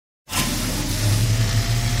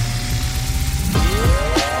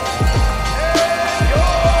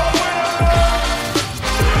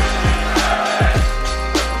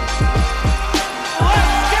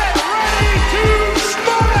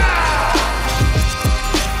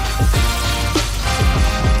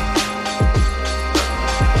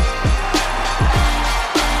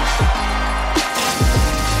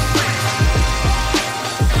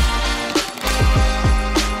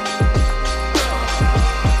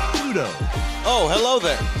Rizzuto. Oh, hello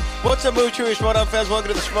there. What's up, Movie Trivia Schmodown fans? Welcome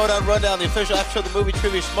to the Schmodown Rundown, the official after show of the Movie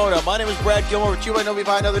Trivia Schmodown. My name is Brad Gilmore, but you might know me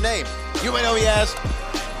by another name. You might know me as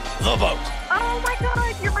The Boat. Oh my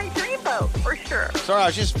God, you're my dream boat, for sure. Sorry, I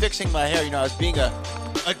was just fixing my hair. You know, I was being a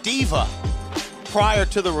diva prior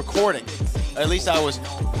to the recording. At least that was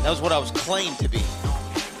what I was claimed to be.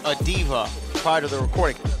 A diva prior to the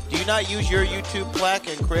recording. Do you not use your YouTube plaque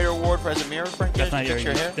and creator award for as a mirror, Frank? That's not your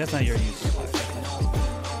hair? That's not your YouTube.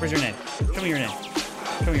 Where's your name? Show me your name.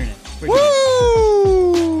 Show me your name. Where's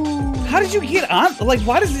Woo! your name? How did you get on? Like,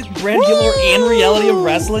 why does it Brad Gilmore and Reality of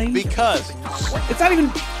Wrestling? Because it's not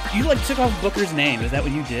even. You like took off Booker's name. Is that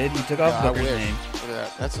what you did? You took off Booker's name. Look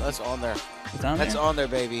at that. That's on there. It's on there. That's on there,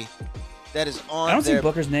 baby. That is on there. I don't see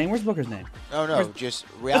Booker's name. Where's Booker's name? Oh no, just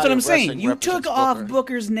Reality. That's what I'm of saying. Wrestling You took off Booker.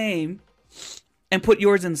 Booker's name and put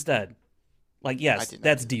yours instead. Like, I yes, did not.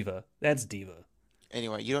 that's diva. That's diva.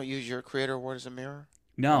 Anyway, you don't use your creator award as a mirror?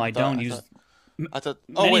 No, I don't use. I thought.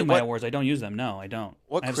 Oh Many wait, of my what? awards, I don't use them. No, I don't.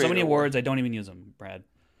 What I have so creator many award? awards, I don't even use them, Brad.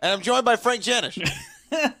 And I'm joined by Frank Janish.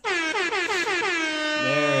 There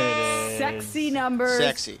it is. Sexy numbers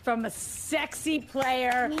Sexy. from a sexy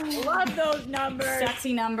player. Love those numbers.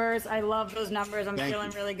 Sexy numbers. I love those numbers. I'm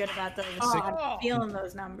feeling really good about those. I'm feeling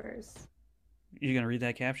those numbers. You gonna read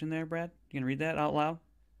that caption there, Brad? You gonna read that out loud?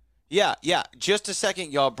 Yeah. Just a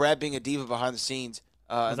second, y'all. Brad being a diva behind the scenes.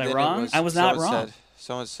 Was I wrong? I was not wrong.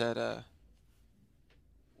 Someone said,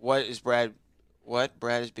 what is Brad? What?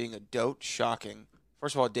 Brad is being a dote? Shocking.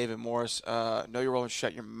 First of all, David Morris, know your role and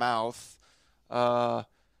shut your mouth.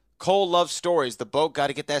 Cole loves stories. The boat got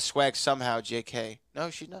to get that swag somehow, JK. No,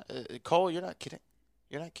 she's not. Cole, you're not kidding.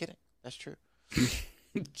 You're not kidding. That's true.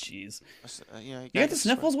 Jeez. You You got the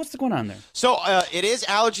sniffles? What's going on there? So it is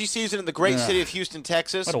allergy season in the great city of Houston,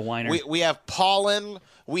 Texas. What a whiner. We have pollen.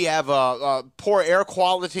 We have poor air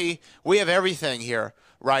quality. We have everything here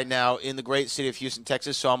right now in the great city of Houston,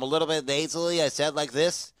 Texas. So I'm a little bit nasally. I said like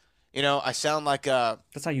this. You know, I sound like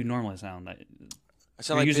That's how you normally sound.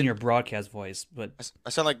 You're You're using your broadcast voice, but I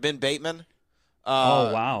sound like Ben Bateman.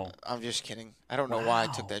 oh wow. I'm just kidding. I don't know why I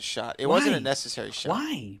took that shot. It Why? wasn't a necessary shot.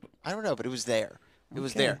 Why? I don't know, but it was there. It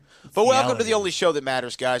was Okay. there. It's But welcome to reality. the only show that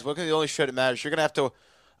matters, guys. Welcome to the only show that matters. You're going to have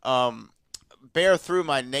to bear through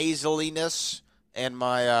my nasaliness and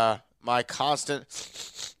my my constant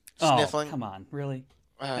sniffling. Oh, come on. Really?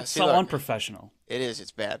 That's see, so look, unprofessional. It is.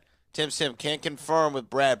 It's bad. Tim Sim can't confirm with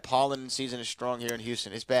Brad. Pollen season is strong here in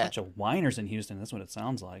Houston. It's bad. Bunch of whiners in Houston. That's what it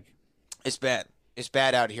sounds like. It's bad. It's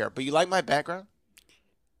bad out here. But you like my background?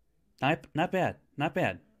 Not bad. Not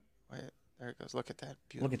bad. Wait, there it goes. Look at that.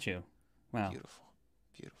 Beautiful. Look at you. Wow. Beautiful.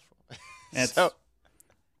 Beautiful. That's, So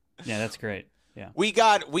yeah, that's great. Yeah. we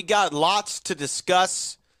got lots to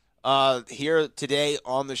discuss here today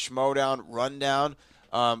on the Schmodown Rundown.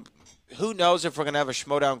 Who knows if we're gonna have a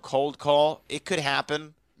Schmodown cold call? It could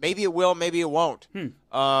happen. Maybe it will. Maybe it won't.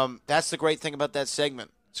 That's the great thing about that segment.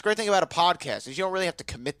 It's the great thing about a podcast is you don't really have to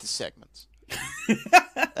commit to segments.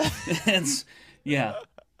 It's yeah.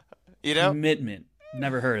 You know, Commitment.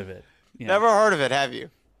 Never heard of it. Yeah. never heard of it, have you?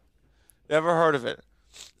 Never heard of it.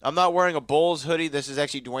 I'm not wearing a Bulls hoodie. This is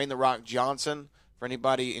actually Dwayne The Rock Johnson. For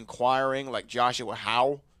anybody inquiring, like Joshua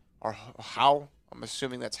Howe or Howe. I'm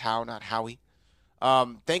assuming that's Howe, not Howie.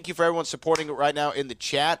 Thank you for everyone supporting it right now in the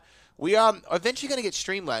chat. We are eventually going to get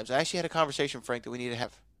Streamlabs. I actually had a conversation, Frank, that we need to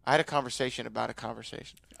have. I had a conversation about a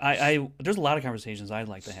conversation. I there's a lot of conversations I'd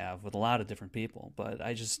like to have with a lot of different people, but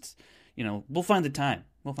I just, we'll find the time.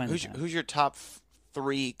 We'll find the time. Who's your top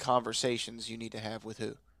 3 conversations you need to have with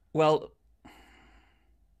who? Well,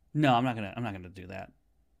 no, I'm not gonna do that.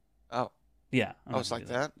 Oh, Yeah. I'm not it's gonna like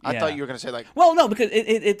do that. I Yeah. thought you were going to say like Well, no, because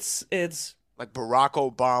it's like Barack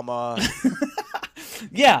Obama,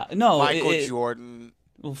 yeah, no, Michael Jordan.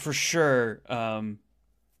 Well, for sure.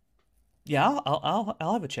 Yeah,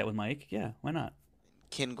 I'll have a chat with Mike. Yeah, why not?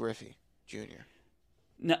 Ken Griffey Jr.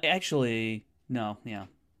 No, actually, no. Yeah.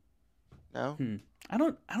 No? I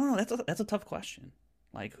don't know. That's a tough question.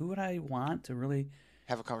 Like, who would I want to really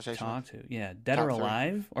Have a conversation talk with? to? Yeah, dead Top or 3.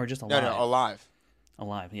 alive, or just No, alive? no, alive.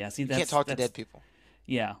 Alive. Yeah. See, You that's can't talk to that's- dead people.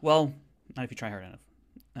 Yeah. Well, not if you try hard enough.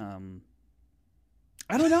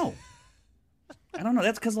 I don't know. I don't know.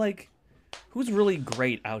 That's because who's really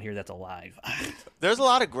great out here that's alive? There's a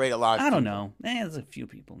lot of great alive I don't people. know. There's a few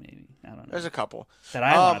people maybe. I don't know. There's a couple. that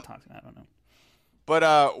I want to talk to. I don't know.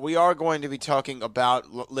 But we are going to be talking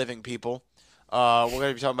about living people. We're going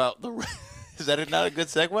to be talking about the. Is that not a good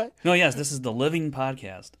segue? No, yes, this is the Living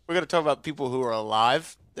Podcast. We're going to talk about people who are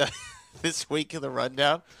alive this week in the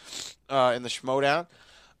rundown, in the Schmodown.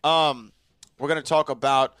 We're going to talk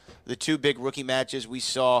about the 2 big rookie matches we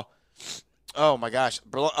saw Oh my gosh,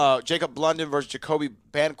 Jacob Blunden versus Jacoby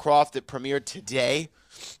Bancroft that premiered today.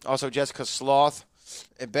 Also Jessica Sloth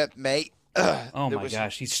and Beth May. Oh my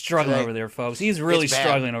gosh, he's struggling over there, folks. He's really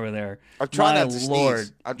struggling over there. I'm trying my not to Lord.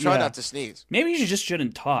 sneeze. I'm trying not to sneeze. Maybe you just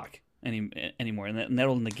shouldn't talk anymore, and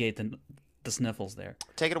that'll negate the sniffles there.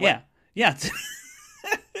 Take it away. Yeah.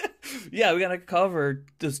 Yeah, we got to cover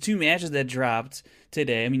those 2 matches that dropped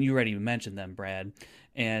today. I mean, you already mentioned them, Brad.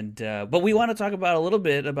 And but we want to talk about a little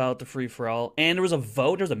bit about the free-for-all. And there was a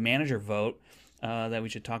vote. There was a manager vote that we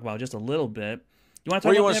should talk about just a little bit. You want to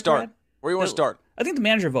talk about that, start? Brad? Where you want to start? I think the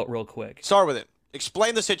manager vote real quick. Start with it.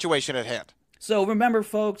 Explain the situation at hand. So remember,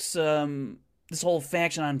 folks, this whole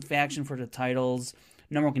faction on faction for the titles,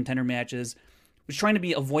 number 1 contender matches, was trying to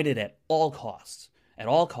be avoided at all costs. At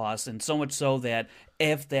all costs, and so much so that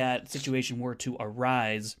if that situation were to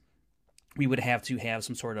arise, we would have to have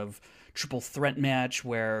some sort of triple threat match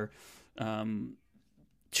where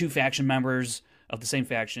 2 faction members of the same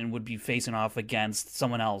faction would be facing off against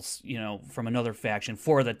someone else, from another faction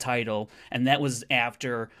for the title. And that was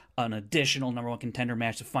after an additional number 1 contender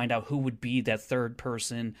match to find out who would be that third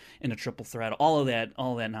person in a triple threat, all of that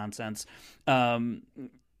nonsense. And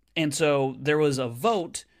so there was a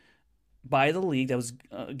vote by the league that was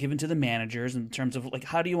given to the managers in terms of, like,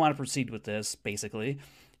 how do you want to proceed with this, basically.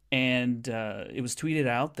 And it was tweeted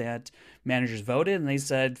out that managers voted, and they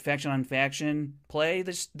said faction on faction play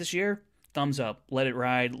this year, thumbs up, let it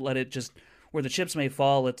ride, let it just, where the chips may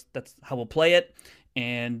fall, that's how we'll play it.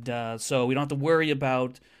 And so we don't have to worry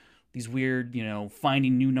about these weird,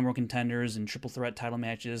 finding new number 1 contenders and triple threat title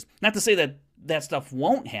matches. Not to say that stuff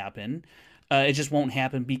won't happen, it just won't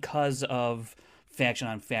happen because of faction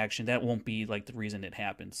on faction. That won't be like the reason it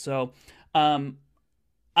happens. So I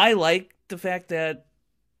like the fact that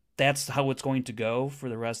that's how it's going to go for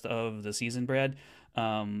the rest of the season, Brad,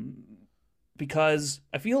 because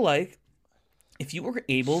I feel like if you were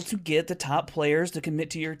able to get the top players to commit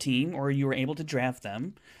to your team, or you were able to draft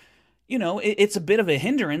them, it's a bit of a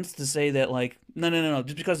hindrance to say that, like, no,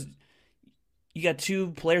 just because you got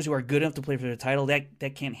 2 players who are good enough to play for the title,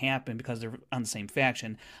 that can't happen because they're on the same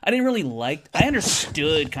faction. I didn't really I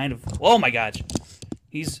understood kind of, oh my gosh.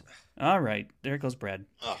 He's, all right, there goes Brad.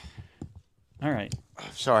 All right.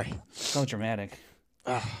 Sorry. So dramatic.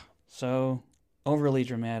 So overly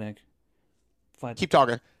dramatic. But, keep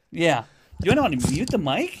talking. Yeah. You want to mute the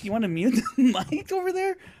mic? You want to mute the mic over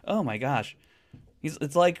there? Oh my gosh.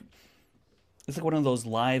 It's like one of those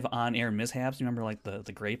live on-air mishaps. You remember, like,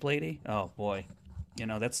 the grape lady? Oh, boy.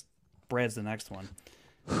 That's Brad's the next one.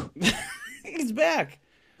 He's back.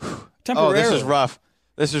 Temporarily. Oh,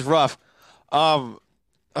 this is rough. I'm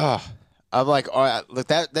like, all right, look,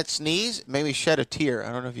 that sneeze made me shed a tear.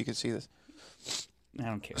 I don't know if you can see this. I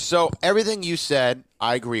don't care. So everything you said,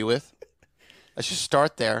 I agree with. Let's just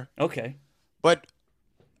start there. Okay. But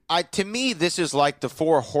to me, this is like the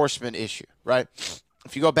 4 horsemen issue, right?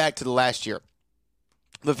 If you go back to the last year,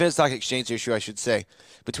 the Vince Stock Exchange issue, I should say,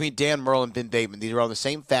 between Dan Murrell and Ben Bateman. These were on the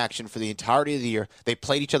same faction for the entirety of the year. They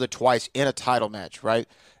played each other twice in a title match, right?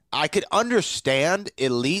 I could understand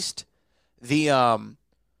at least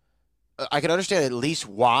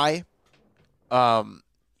why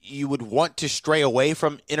you would want to stray away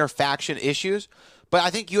from interfaction issues. But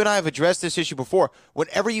I think you and I have addressed this issue before.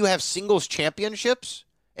 Whenever you have singles championships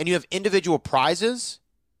and you have individual prizes,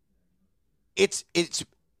 it's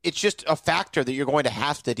just a factor that you're going to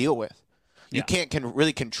have to deal with. You can't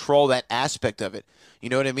really control that aspect of it. You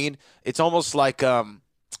know what I mean? It's almost like,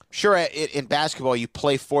 sure, in basketball you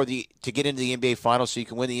play to get into the NBA Finals so you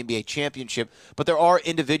can win the NBA championship, but there are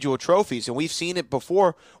individual trophies, and we've seen it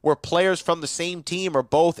before where players from the same team are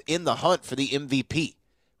both in the hunt for the MVP,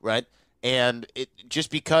 right? And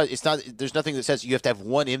just because there's nothing that says you have to have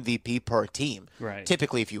one MVP per team. Right.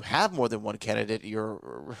 Typically, if you have more than one candidate, you're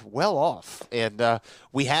well off. And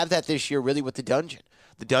we have that this year really with the Dungeon.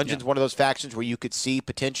 The Dungeon's one of those factions where you could see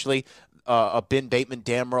potentially a Ben Bateman,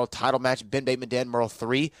 Dan Murrell title match. Ben Bateman, Dan Murrell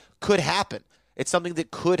 3 could happen. It's something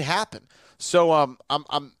that could happen. So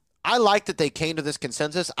I like that they came to this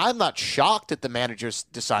consensus. I'm not shocked that the managers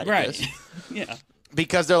decided this. Yeah.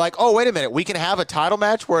 Because they're like, oh, wait a minute, we can have a title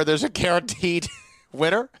match where there's a guaranteed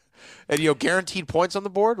winner and guaranteed points on the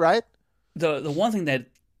board, right? The one thing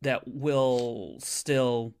that will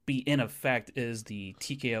still be in effect is the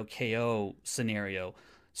TKO KO scenario.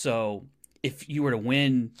 So if you were to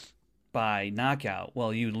win by knockout,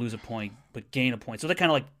 well, you would lose a point but gain a point. So that kind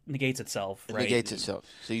of like negates itself, right? It negates itself.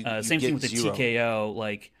 So you same thing with the 0. TKO,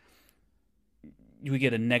 like you would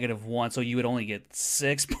get a -1, so you would only get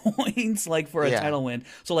 6 points, like for a title win.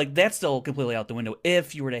 So like that's still completely out the window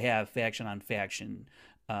if you were to have faction on faction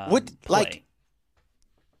play.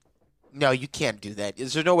 No, you can't do that.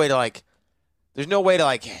 There's no way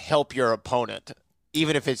to help your opponent,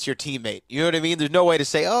 even if it's your teammate. You know what I mean? There's no way to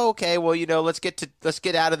say, "Oh, okay, well, let's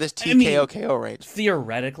get out of this TKO KO range."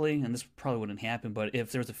 Theoretically, and this probably wouldn't happen, but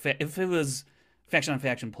if there was if it was faction on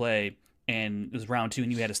faction play and it was round 2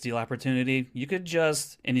 and you had a steal opportunity, you could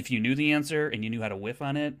just, and if you knew the answer and you knew how to whiff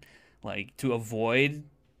on it, like to avoid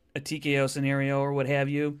a TKO scenario or what have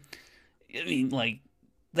you, I mean, like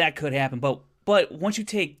that could happen. But once you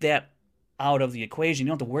take that out of the equation, you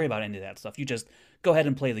don't have to worry about any of that stuff. You just go ahead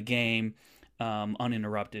and play the game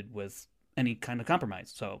uninterrupted with any kind of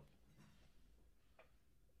compromise. So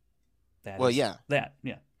yeah. Well,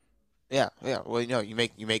 you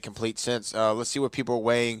make complete sense. Let's see what people are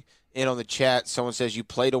weighing in on the chat. Someone says you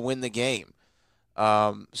play to win the game.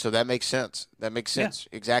 So that makes sense. Yeah.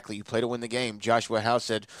 Exactly. You play to win the game. Joshua House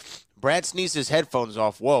said, Brad sneezed his headphones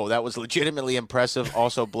off. Whoa, that was legitimately impressive.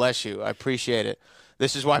 Also, bless you. I appreciate it.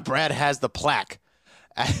 This is why Brad has the plaque.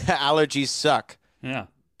 Allergies suck. Yeah.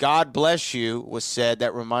 God bless you was said.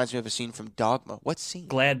 That reminds me of a scene from Dogma. What scene?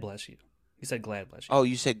 Glad bless you. He said glad bless you. Oh,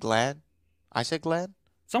 you said glad? I said glad?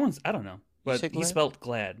 I don't know. But he spelled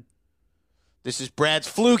glad. This is Brad's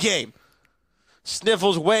flu game.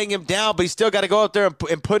 Sniffles weighing him down, but he's still got to go out there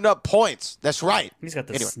and putting up points. That's right. He's got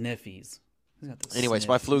the sniffies. Anyway, it's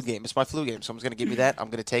my flu game. Someone's going to give me that. I'm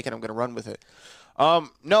going to take it. I'm going to run with it.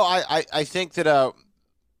 No, I think that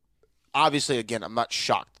obviously, again, I'm not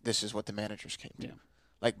shocked. This is what the managers came to. Yeah.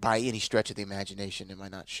 Like, by any stretch of the imagination, am I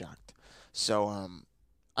not shocked? So,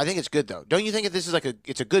 I think it's good, though. Don't you think that this is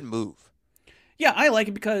it's a good move? Yeah, I like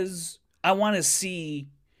it because I want to see...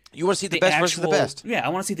 You want to see the best versus the best. Yeah, I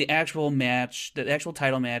want to see the actual match, the actual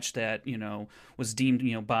title match that, was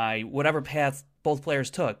deemed, by whatever path both players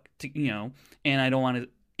took, and I don't want to...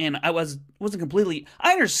 And I wasn't completely...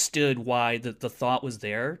 I understood why the thought was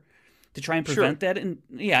there to try and prevent that, and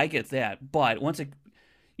yeah, I get that. But once it...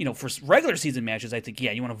 for regular season matches, I think,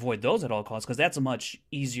 yeah, you want to avoid those at all costs because that's a much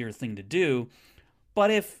easier thing to do. But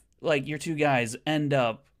if, your two guys end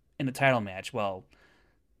up in a title match, well,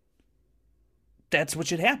 that's what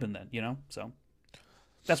should happen then, So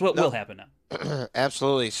that's what will happen now.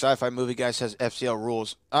 Absolutely. Sci-Fi Movie Guy says FCL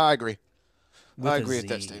rules. I agree. I agree with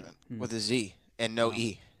that statement. With a Z and no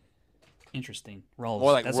E. Interesting. Rolls.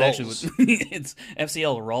 More like that's rolls. Actually it's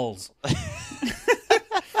FCL rolls.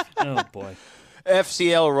 Oh, boy.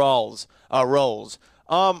 FCL rolls.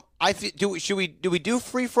 Should we do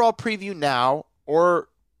free for all preview now, or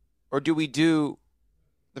do we do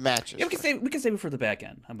the matches? Yeah, we can save it for the back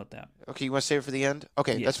end. How about that? Okay, you want to save it for the end?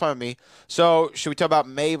 Okay, Yeah. That's fine with me. So should we talk about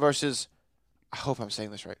May versus? I hope I'm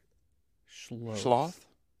saying this right. Schloth.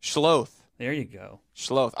 There you go.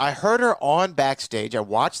 Schloth. I heard her on backstage. I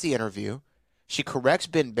watched the interview. She corrects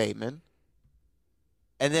Ben Bateman.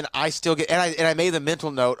 And then I still get, and I made the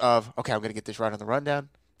mental note of, okay, I'm going to get this right on the rundown.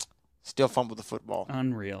 Still fumbled the football.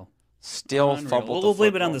 Unreal. Still fumbled the football. We'll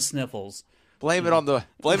blame it on the sniffles. Blame it on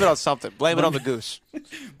something. Blame it on the goose.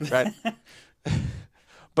 Right?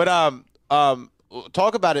 But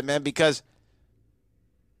talk about it, man, because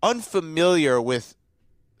unfamiliar with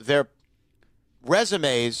their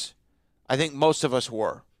resumes, I think most of us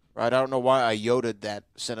were. Right? I don't know why I yoded that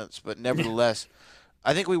sentence, but nevertheless,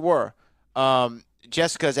 I think we were.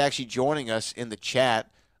 Jessica is actually joining us in the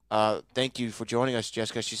chat. Thank you for joining us,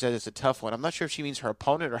 Jessica. She said it's a tough one. I'm not sure if she means her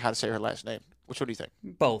opponent or how to say her last name. Which one do you think?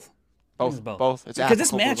 Both. Both. It's because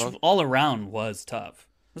this match all around was tough.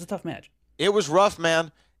 It was a tough match. It was rough,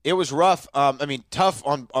 man. It was rough. Tough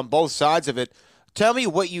on both sides of it. Tell me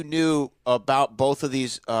what you knew about both of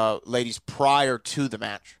these ladies prior to the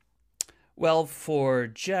match. Well, for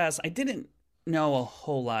Jess, I didn't know a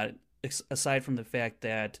whole lot aside from the fact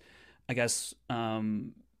that I guess out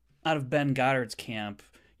of Ben Goddard's camp,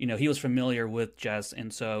 he was familiar with Jess,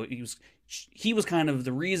 and so he was kind of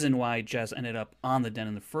the reason why Jess ended up on the Den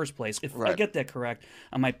in the first place. If I get that correct,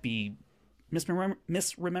 I might be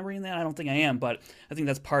misremembering that. I don't think I am, but I think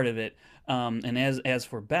that's part of it. And as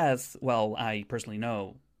for Beth, well, I personally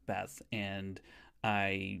know Beth, and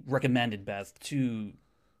I recommended Beth to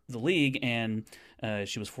the league, and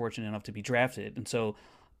she was fortunate enough to be drafted. And so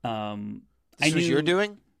this was your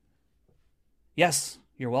doing? Yes,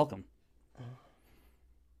 you're welcome.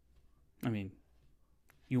 I mean,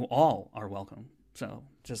 you all are welcome. So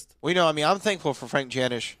just... Well, I'm thankful for Frank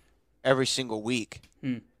Janisch every single week.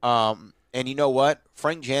 And you know what?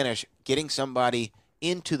 Frank Janisch getting somebody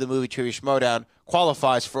into the Movie Trivia Schmodown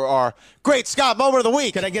qualifies for our Great Scott Moment of the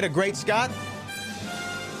Week. Can I get a Great Scott?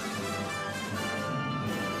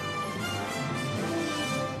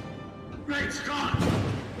 Great Scott!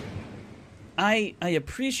 I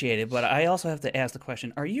appreciate it, but I also have to ask the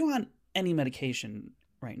question, are you on any medication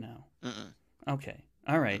right now. Mm-mm. Okay.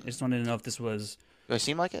 All right. I just wanted to know if this was. Do I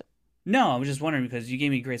seem like it? No, I was just wondering because you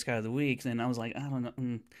gave me Great Scott of the Week, and I was like, I don't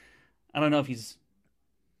know. I don't know if he's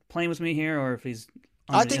playing with me here or if he's.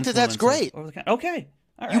 I think that's great. Okay.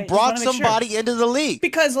 All right. You brought somebody into the league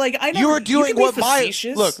because, like, I know you were doing what my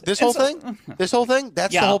look. This whole thing.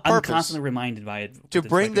 That's the whole purpose. I'm constantly reminded by it to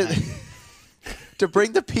bring to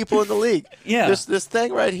bring the people in the league. Yeah. This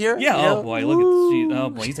thing right here. Yeah. Oh boy, look at oh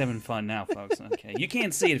boy, he's having fun now, folks. Okay, you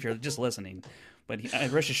can't see it if you're just listening, but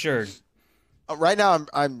rest assured. Right now,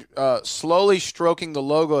 I'm slowly stroking the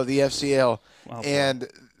logo of the FCL, and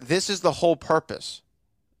this is the whole purpose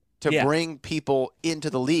to bring people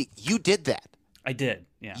into the league. You did that. I did.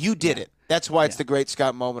 Yeah. You did it. That's why it's the Great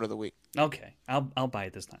Scott moment of the week. Okay, I'll buy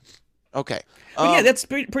it this time. Okay. But yeah, that's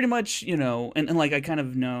pretty much, and like I kind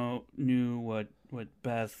of knew what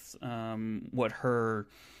Beth, what her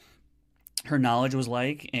knowledge was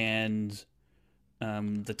like, and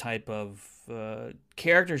the type of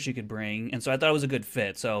character she could bring, and so I thought it was a good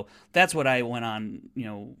fit. So that's what I went on,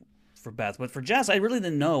 for Beth. But for Jess, I really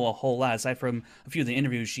didn't know a whole lot aside from a few of the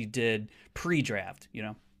interviews she did pre-draft.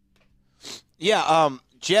 Yeah.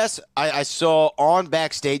 Jess, I saw on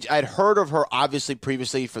backstage. I'd heard of her obviously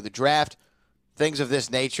previously for the draft, things of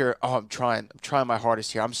this nature. Oh, I'm trying my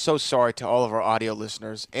hardest here. I'm so sorry to all of our audio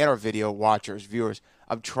listeners and our video watchers, viewers.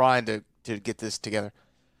 I'm trying to get this together.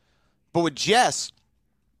 But with Jess,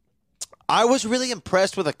 I was really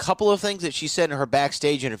impressed with a couple of things that she said in her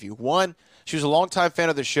backstage interview. One, she was a longtime fan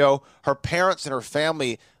of the show. Her parents and her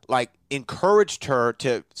family encouraged her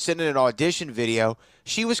to send in an audition video.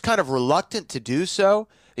 She was kind of reluctant to do so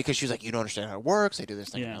because she was like, you don't understand how it works. They do this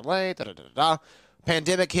thing in LA.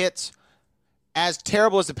 Pandemic hits. As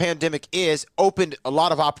terrible as the pandemic is, opened a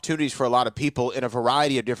lot of opportunities for a lot of people in a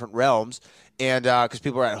variety of different realms. And because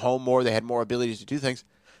people are at home more, they had more abilities to do things.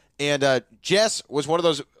 And Jess was one of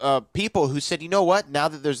those people who said, you know what? Now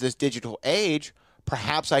that there's this digital age,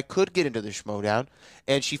 perhaps I could get into the Schmoedown.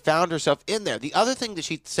 And she found herself in there. The other thing that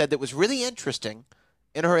she said that was really interesting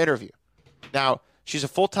in her interview. Now, she's a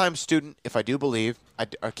full-time student, if I do believe. I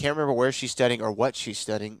can't remember where she's studying or what she's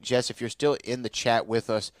studying. Jess, if you're still in the chat with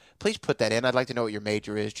us, please put that in. I'd like to know what your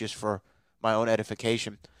major is just for my own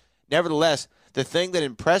edification. Nevertheless, the thing that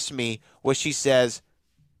impressed me was she says,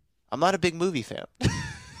 I'm not a big movie fan.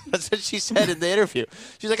 That's what she said in the interview.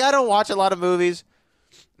 She's like, I don't watch a lot of movies.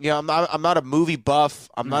 I'm not a movie buff.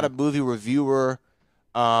 I'm not a movie reviewer.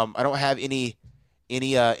 I don't have any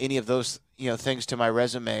of those things to my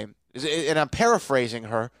resume. And I'm paraphrasing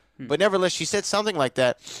her, but nevertheless, she said something like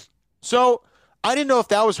that. So I didn't know if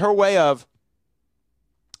that was her way of,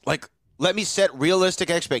 let me set realistic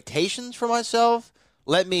expectations for myself.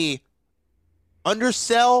 Let me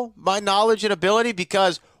undersell my knowledge and ability,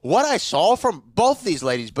 because what I saw from both these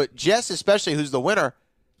ladies, but Jess especially, who's the winner,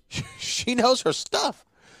 she knows her stuff.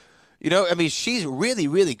 She's really,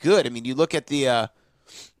 really good. You look at the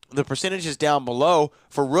percentages down below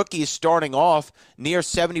for rookies starting off near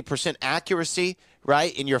 70% accuracy,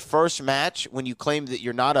 right, in your first match when you claim that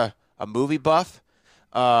you're not a movie buff.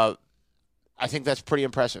 I think that's pretty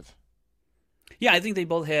impressive. Yeah, I think they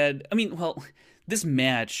both had this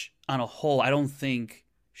match on a whole I don't think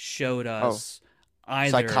showed us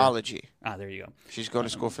either. Psychology. There you go. She's going to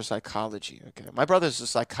school for psychology. Okay. My brother's a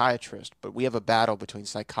psychiatrist, but we have a battle between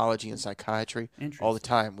psychology and psychiatry all the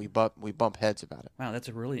time. We bump heads about it. Wow, that's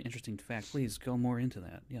a really interesting fact. Please go more into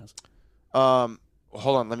that. Yes. Hold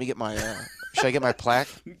on. Let me get my. Should I get my plaque?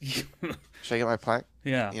 Should I get my plaque?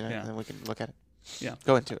 Yeah. And then we can look at it. Yeah.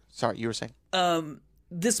 Go into it. Sorry, you were saying.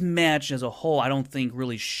 This match as a whole, I don't think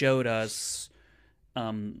really showed us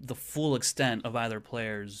the full extent of either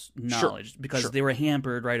player's knowledge, because they were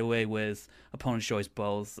hampered right away with opponent's choice,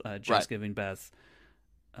 both Jess giving Beth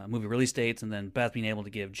movie release dates, and then Beth being able to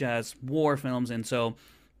give Jess war films, and so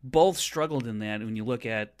both struggled in that. When you look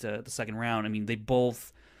at the second round, they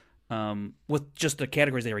both, with just the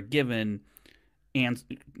categories they were given, and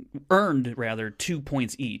earned 2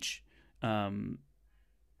 points each.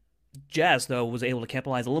 Jess, though, was able to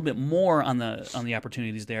capitalize a little bit more on the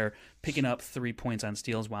opportunities there, picking up 3 points on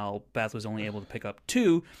steals, while Beth was only able to pick up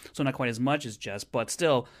 2, so not quite as much as Jess, but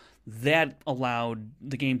still, that allowed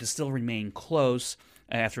the game to still remain close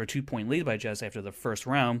after a 2-point lead by Jess after the first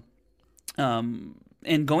round. And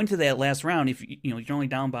going to that last round, if you're only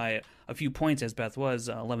down by a few points, as Beth was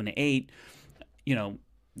 11-8,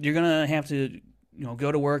 you're gonna have to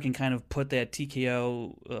go to work and kind of put that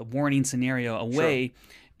TKO warning scenario away. Sure.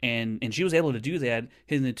 And she was able to do that,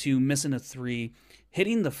 hitting the 2, missing a 3,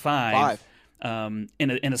 hitting the 5. In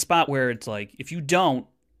a spot where it's like, if you don't,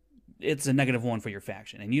 it's a -1 for your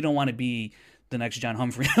faction, and you don't want to be the next John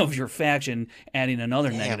Humphrey of your faction, adding another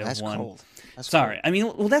Damn, negative that's one. cold. That's Sorry, cold. I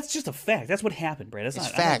mean, well, that's just a fact. That's what happened, Brad. That's It's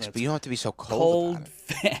not, I don't know facts, if but you don't have to be so cold cold about it.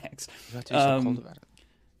 facts. You don't have to be so cold about it.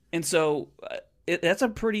 And so that's a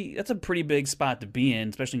pretty big spot to be in,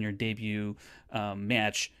 especially in your debut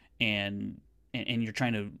match, and you're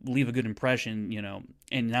trying to leave a good impression,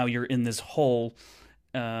 and now you're in this hole,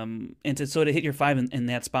 and to hit your 5 in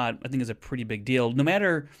that spot, I think is a pretty big deal, no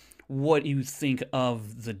matter what you think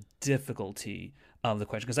of the difficulty of the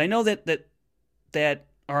question, because I know that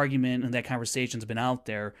argument and that conversation's been out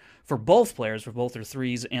there for both players, for both their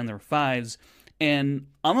 3s and their 5s, and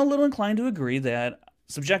I'm a little inclined to agree that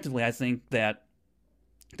subjectively, I think that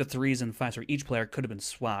the 3s and 5s for each player could have been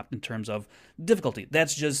swapped in terms of difficulty.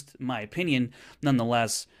 That's just my opinion.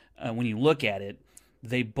 Nonetheless, when you look at it,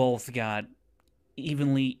 they both got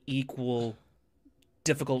evenly equal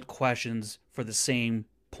difficult questions for the same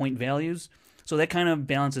point values. So that kind of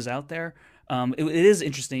balances out there. It is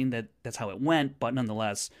interesting that that's how it went, but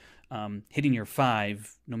nonetheless, hitting your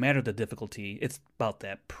 5, no matter the difficulty, it's about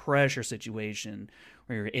that pressure situation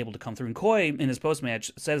where you're able to come through. And Coy, in his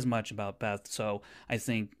post-match, said as much about Beth, so I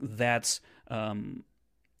think that's, looking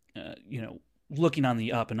on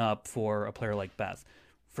the up and up for a player like Beth.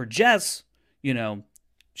 For Jess,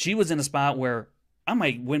 she was in a spot where I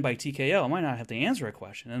might win by TKO. I might not have to answer a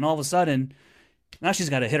question. And all of a sudden, now she's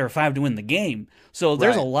got to hit her 5 to win the game. So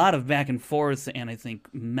there's a lot of back and forth, and I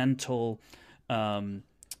think mental,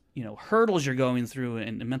 hurdles you're going through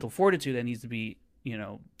and mental fortitude that needs to be,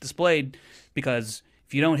 displayed, because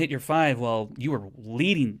if you don't hit your 5, well, you were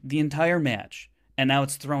leading the entire match, and now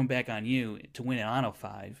it's thrown back on you to win it on a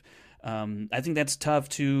 5. I think that's tough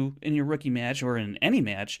in your rookie match or in any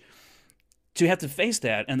match to have to face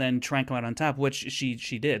that and then try and come out on top, which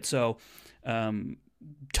she did. So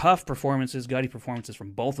tough performances, gutty performances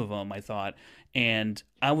from both of them, I thought, and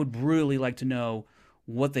I would really like to know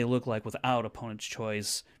what they look like without opponent's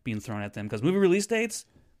choice being thrown at them, because movie release dates,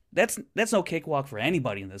 that's no cakewalk for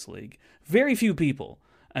anybody in this league. Very few people,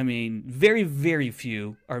 I mean, very, very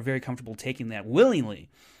few are very comfortable taking that willingly.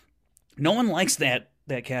 No one likes that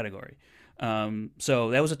category. So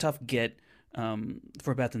that was a tough get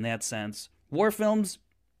for Beth in that sense. War films,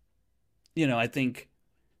 I think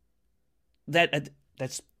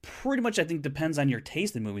that's pretty much, I think, depends on your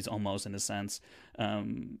taste in movies almost, in a sense,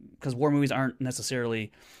 because war movies aren't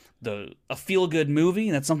necessarily a feel-good movie,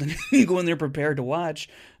 and that's something you go in there prepared to watch.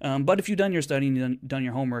 But if you've done your study and you've done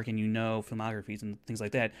your homework and you know filmographies and things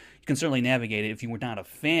like that, you can certainly navigate it if you were not a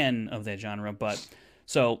fan of that genre. But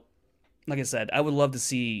so, like I said, I would love to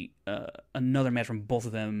see another match from both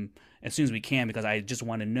of them as soon as we can, because I just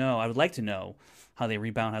want to know, I would like to know how they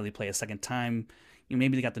rebound, how they play a second time.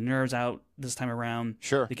 Maybe they got the nerves out this time around.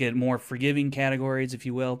 Sure. They get more forgiving categories, if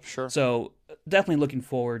you will. Sure. So definitely looking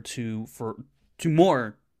forward to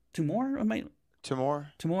more. To more?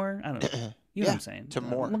 I don't know. You know what I'm saying. To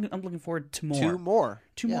more. I'm looking forward to more. Two more.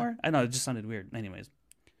 Two more? I know, it just sounded weird. Anyways.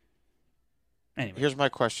 Here's my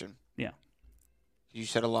question. Yeah. You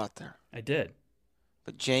said a lot there. I did.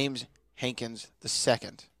 But James Hankins II,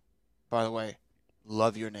 by the way,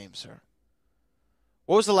 love your name, sir.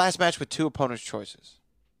 What was the last match with 2 opponents' choices?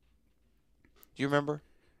 Do you remember?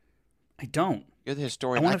 I don't. You're the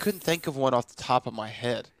historian. I couldn't think of one off the top of my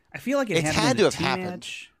head. I feel like it had to have happened.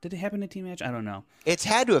 Match. Did it happen in a team match? I don't know. It's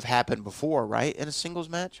had to have happened before, right? In a singles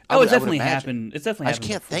match? Oh, it's definitely happened. It's definitely happened. I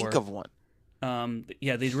just can't think of one.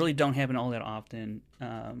 Yeah, they really don't happen all that often.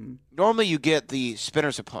 Normally you get the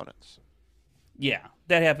spinner's opponents. Yeah,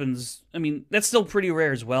 that happens. I mean, that's still pretty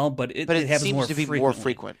rare as well, but it happens seems more to be frequently. more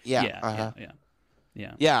frequent. Yeah.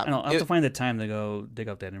 Yeah. And I'll have to find the time to go dig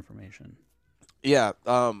up that information. Yeah.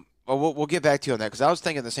 Well, we'll get back to you on that, because I was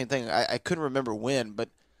thinking the same thing. I couldn't remember when, but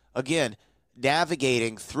again,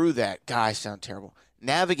 navigating through that, I sound terrible.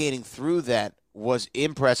 Navigating through that was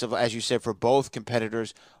impressive, as you said, for both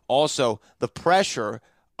competitors. Also, the pressure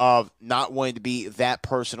of not wanting to be that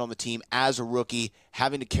person on the team as a rookie,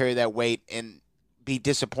 having to carry that weight and be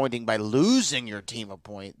disappointing by losing your team a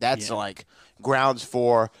point. That's like grounds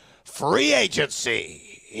for free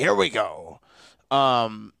agency. Here we go.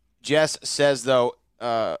 Jess says, though,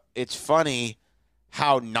 it's funny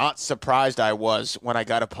how not surprised I was when I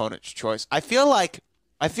got opponent's choice. I feel like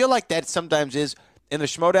that sometimes is in the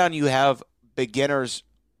Schmodown. You have beginners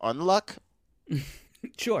unluck.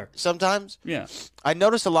 Sure. Sometimes. Yeah. I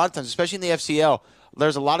noticed a lot of times, especially in the FCL,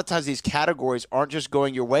 there's a lot of times these categories aren't just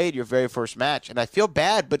going your way in your very first match, and I feel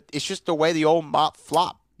bad, but it's just the way the old mop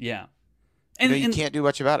flop. Yeah. And you can't do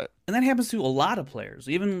much about it. And that happens to a lot of players,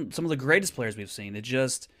 even some of the greatest players we've seen. It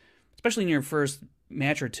just, especially in your first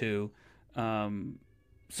match or two,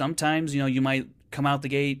 sometimes you might come out the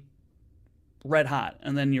gate red hot,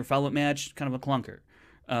 and then your follow-up match kind of a clunker,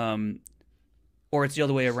 or it's the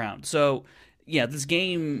other way around. So yeah, this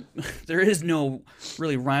game there is no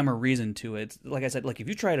really rhyme or reason to it. Like I said, like if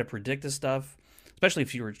you try to predict this stuff, especially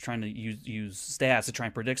if you were trying to use stats to try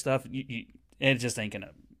and predict stuff, it just ain't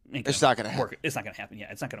gonna. It's not gonna work. happen. It's not gonna happen.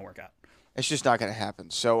 Yeah, it's not gonna work out. It's just not gonna happen.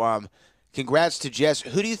 So congrats to Jess.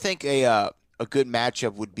 Who do you think a good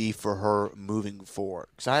matchup would be for her moving forward?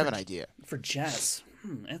 Because I have an idea. For Jess,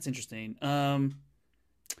 that's interesting.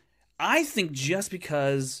 I think just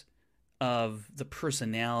because of the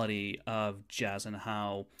personality of Jess and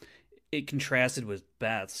how it contrasted with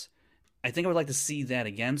Beth's, I think I would like to see that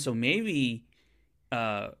again. So maybe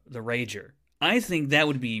the Rager. I think that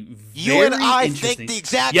would be very You and I interesting. think the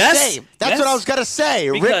exact Yes? same. That's Yes? what I was gonna say.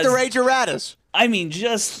 Rick Because- the Rager Radis. I mean,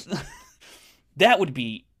 just that would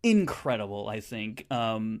be incredible. I think.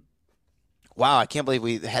 Wow, I can't believe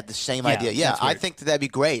we had the same Yeah, idea. Yeah, that's I weird. think that'd be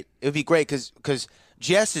great. It would be great because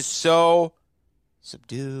Jess is so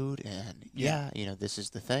subdued and this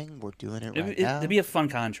is the thing. We're doing it right now. It'd be a fun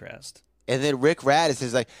contrast. And then Rick Radis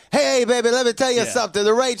is like, "Hey, baby, let me tell you Yeah. something.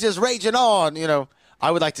 The rage is raging on." I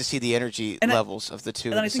would like to see the energy And levels of the two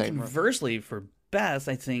And in then I the think same room. conversely for Beth,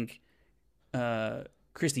 I think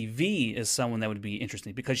Christy V is someone that would be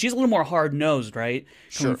interesting because she's a little more hard nosed, right?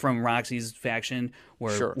 Coming Sure. from Roxy's faction,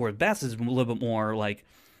 where Sure. where Beth is a little bit more like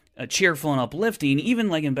cheerful and uplifting. Even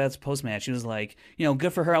like in Beth's post match, she was like,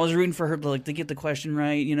 good for her. I was rooting for her to get the question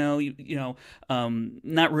right.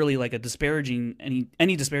 Not really like a disparaging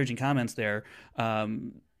any disparaging comments there.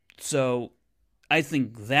 So I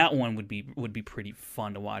think that one would be pretty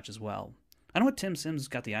fun to watch as well. I don't know what Tim Sims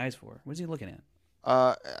got the eyes for. What is he looking at?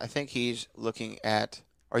 I think he's looking at,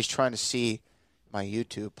 or he's trying to see my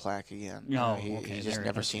YouTube plaque again. Oh, He's okay, just there it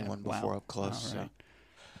never is, seen yeah. one before Wow. up close. All right. So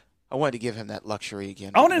I wanted to give him that luxury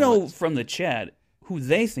again. I want to know from the chat who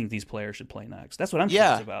they think these players should play next. That's what I'm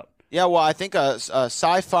curious about. Yeah, well, I think a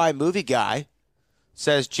sci-fi movie guy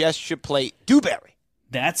says Jess should play Dewberry.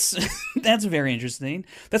 That's that's very interesting.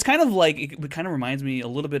 That's kind of like it kind of reminds me a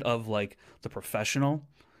little bit of like The Professional,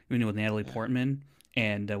 with Natalie Portman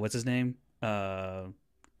and what's his name? Wow,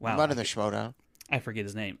 I'm not in the Schmodown. I forget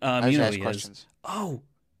his name. I you just know ask who he questions. is. Oh,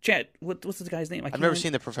 chat. What's this guy's name? I've never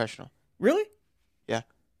seen The Professional. Really? Yeah.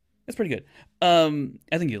 That's pretty good. I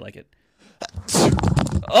think you like it.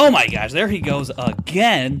 Oh my gosh, there he goes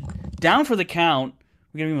again. Down for the count.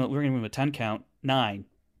 We're gonna give him a 10 count. 9,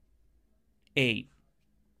 8,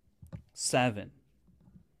 7,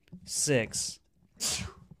 6,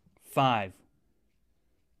 5,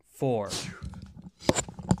 4,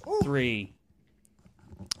 3,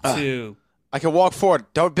 2. I can walk forward.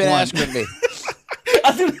 Don't Ben One. Askren me.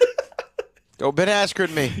 Don't Ben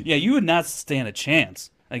Askren me. Yeah, you would not stand a chance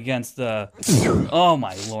against the. Oh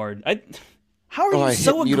my lord! How are you I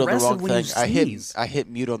so hit mute on the aggressive wrong when you thing. sneeze? I hit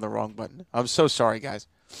mute on the wrong button. I'm so sorry, guys.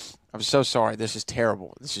 I'm so sorry. This is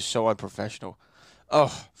terrible. This is so unprofessional.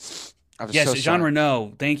 Oh, I'm Yes, so Jean sorry.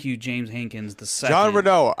 Renault. Thank you, James Hankins the second. John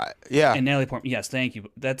Renault. Yeah. And Natalie Portman. Yes, thank you.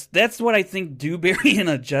 That's what I think Dewberry in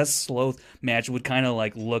a Jess Sloth match would kind of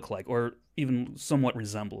like look like, or even somewhat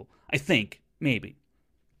resemble. I think maybe.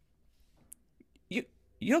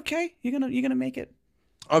 You okay? You gonna make it?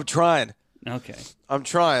 I'm trying. Okay. I'm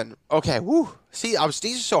trying. Okay. Woo. See, I was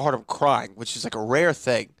sneezing so hard I'm crying, which is like a rare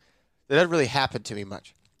thing. That doesn't really happen to me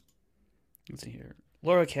much. Let's see here.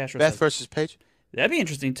 Laura Castro. Beth says, versus Paige. that'd be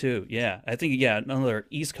interesting too. Yeah, I think another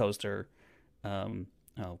East Coaster.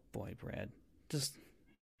 Oh boy, Brad, just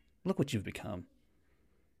look what you've become.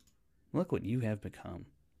 Look what you have become.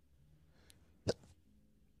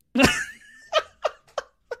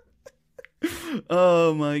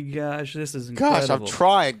 Oh my gosh, this is incredible. Gosh, I'm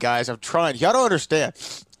trying, guys. I'm trying. Y'all don't understand.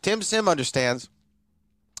 Tim Sim understands.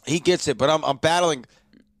 He gets it, but I'm battling.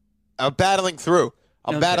 I'm battling through.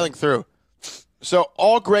 I'm Okay. battling through. So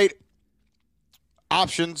all great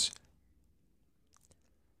options.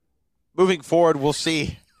 Moving forward, we'll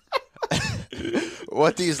see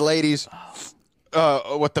what these ladies,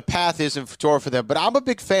 what the path is in store for them. But I'm a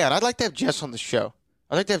big fan. I'd like to have Jess on the show.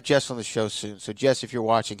 I'd like to have Jess on the show soon. So Jess, if you're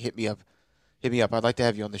watching, hit me up. Hit me up. I'd like to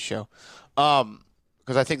have you on the show,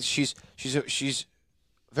 because I think she's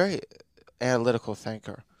very analytical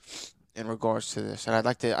thinker in regards to this, and I'd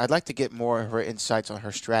like to get more of her insights on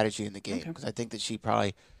her strategy in the game, because I think that she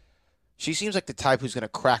seems like the type who's going to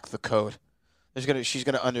crack the code. She's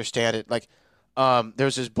going to understand it. Like,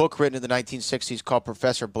 there's this book written in the 1960s called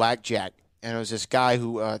Professor Blackjack, and it was this guy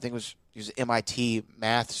who I think he was an MIT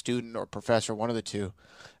math student or professor, one of the two,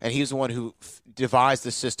 and he was the one who devised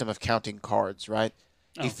the system of counting cards, right?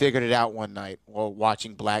 He figured it out one night while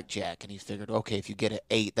watching blackjack, and he figured, okay, if you get an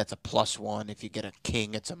 8, that's a +1. If you get a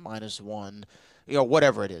king, it's a -1.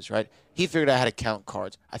 Whatever it is, right? He figured out how to count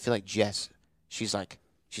cards. I feel like Jess, she's on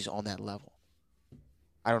that level.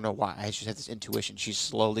 I don't know why. I just had this intuition. She's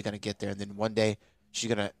slowly going to get there, and then one day she's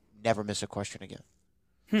going to never miss a question again.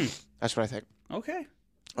 That's what I think. Okay.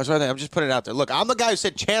 That's what I think. I'm just putting it out there. Look, I'm the guy who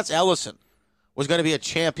said Chance Ellison was going to be a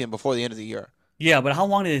champion before the end of the year. Yeah, but how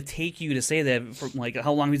long did it take you to say that?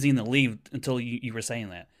 How long was he in the league until you were saying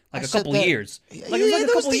that? Like a couple of years. It was a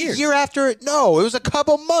couple of years. Year after. No, it was a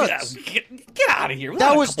couple months. Get out of here.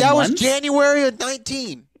 That was January of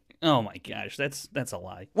 19. Oh my gosh, that's a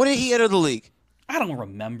lie. When did he enter the league? I don't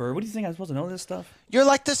remember. What do you think I'm supposed to know this stuff? You're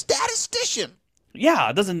like the statistician. Yeah,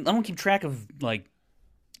 I don't keep track of like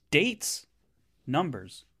dates,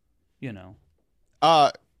 numbers,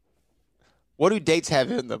 What do dates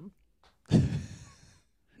have in them?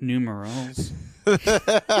 Numerals.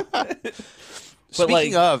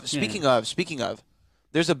 Speaking of,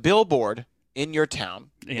 there's a billboard in your town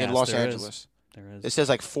in Los Angeles. There is. It says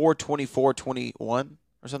like 4/24/21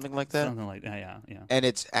 or something like that. Something like that, yeah. And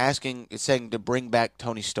it's saying to bring back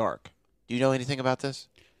Tony Stark. Do you know anything about this?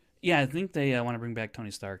 Yeah, I think they want to bring back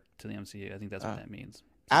Tony Stark to the MCU. I think that's what that means.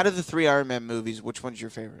 Out of the 3 Iron Man movies, which one's your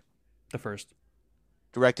favorite? The first.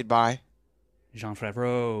 Directed by? Jon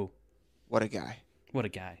Favreau. What a guy. What a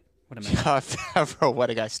guy. What a man. Jon Favreau, what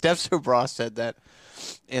a guy. Steph Subras said that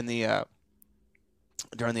in the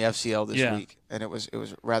during the FCL this week, and it was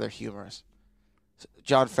rather humorous.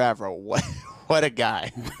 Jon Favreau, what a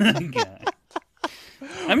guy. I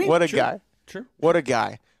mean, what a guy. True. What a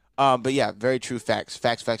guy. But yeah, very true facts.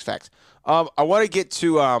 Facts. I want to get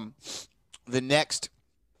to the next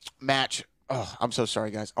match. Oh, I'm so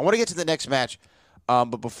sorry, guys. I want to get to the next match. But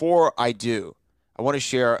before I do, I want to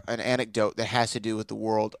share an anecdote that has to do with the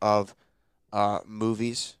world of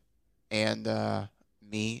movies and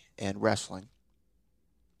me and wrestling.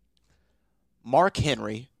 Mark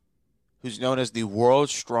Henry, who's known as the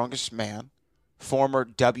world's strongest man, former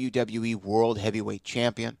WWE World Heavyweight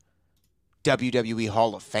Champion, WWE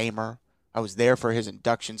Hall of Famer. I was there for his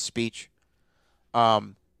induction speech.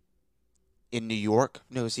 In New York.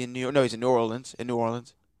 No, is he in New York? No, he's in New Orleans.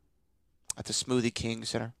 At the Smoothie King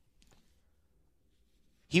Center.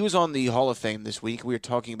 He was on the Hall of Fame this week. We were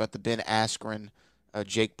talking about the Ben Askren,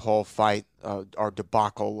 Jake Paul fight, or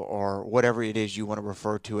debacle, or whatever it is you want to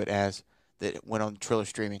refer to it as, that went on Triller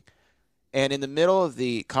streaming. And in the middle of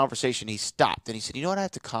the conversation, he stopped and he said, "You know what? I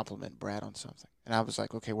have to compliment Brad on something." And I was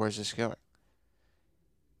like, "Okay, where's this going?"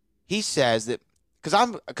 He says that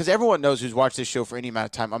because everyone knows who's watched this show for any amount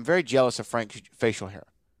of time, I'm very jealous of Frank's facial hair.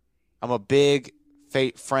 I'm a big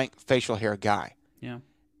Frank facial hair guy. Yeah.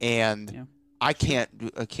 And I can't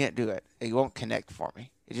do it. It won't connect for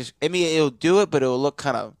me. It'll do it, but it'll look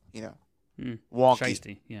kind of, wonky.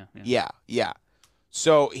 Shiesty. Yeah.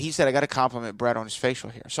 So he said, I got to compliment Brad on his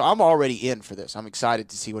facial hair. So I'm already in for this. I'm excited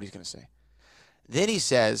to see what he's going to say. Then he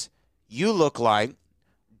says, "You look like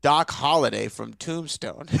Doc Holliday from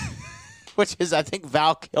Tombstone," which is, I think,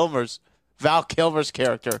 Val Kilmer's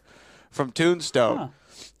character from Tombstone. Huh.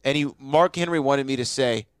 And Mark Henry wanted me to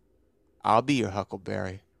say, "I'll be your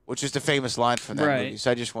Huckleberry," which is the famous line from that movie.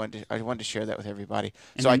 So I wanted to share that with everybody.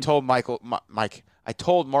 So I told I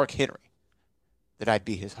told Mark Henry that I'd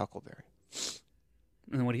be his Huckleberry.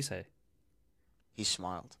 And what did he say? He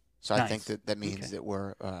smiled. So Nice. I think that means that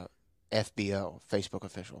we're FBO, Facebook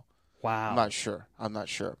official. Wow. I'm not sure,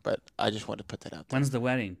 but I just wanted to put that out there. When's the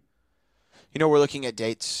wedding? We're looking at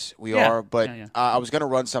dates. We are, but Yeah. I was going to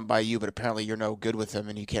run some by you, but apparently you're no good with them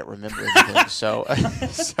and you can't remember anything. so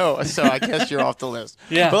I guess you're off the list.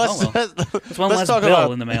 Yeah. But It's one less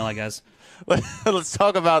bill in the mail, I guess. Let's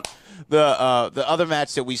talk about the other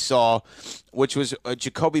match that we saw, which was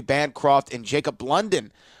Jacoby Bancroft and Jacob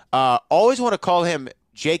London. Always want to call him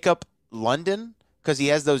Jacob London because he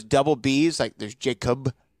has those double B's. Like there's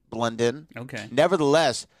Jacob London. Okay.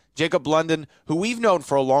 Nevertheless, Jacob London, who we've known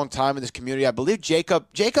for a long time in this community, I believe Jacob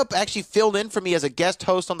actually filled in for me as a guest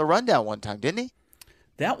host on the Rundown one time, didn't he?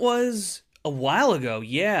 That was a while ago.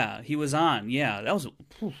 Yeah, he was on. Yeah, that was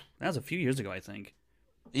a few years ago, I think.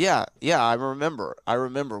 Yeah, I remember.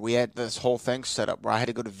 We had this whole thing set up where I had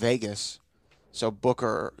to go to Vegas. So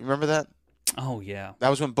Booker, remember that? Oh yeah, that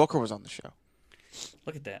was when Booker was on the show.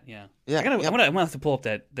 Look at that. Yeah. Yeah. I'm gonna have to pull up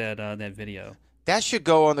that video. That should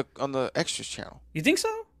go on the Extras channel. You think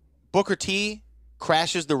so? Booker T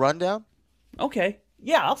crashes the Rundown. Okay.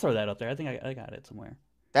 Yeah, I'll throw that up there. I think I got it somewhere.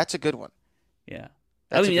 That's a good one. Yeah.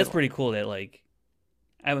 That's pretty cool. That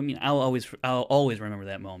I'll always remember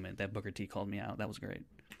that moment that Booker T called me out. That was great.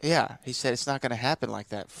 Yeah, he said it's not going to happen like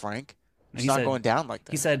that, Frank. It's not going down like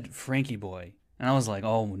that. He said Frankie Boy. And I was like,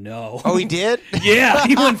 oh, no. Oh, he did? Yeah,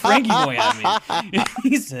 he went Frankie Boy on me.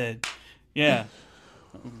 He said, yeah.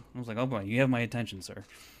 I was like, oh, boy, you have my attention, sir.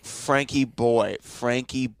 Frankie Boy.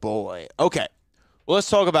 Okay. Well, let's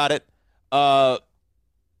talk about it. The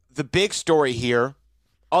big story here,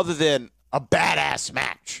 other than a badass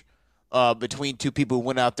match between two people who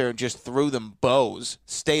went out there and just threw them bows,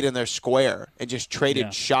 stayed in their square, and just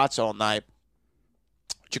traded shots all night.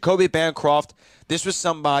 Jacoby Bancroft, this was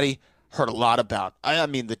somebody heard a lot about. I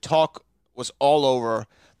mean, the talk was all over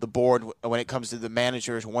the board when it comes to the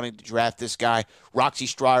managers wanting to draft this guy. Roxy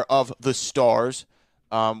Stryer of the Stars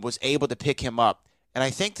was able to pick him up. And I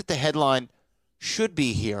think that the headline should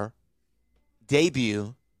be here,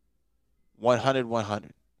 debut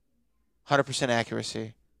 100-100. 100%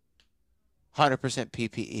 accuracy, 100%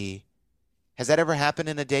 PPE. Has that ever happened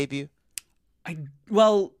in a debut?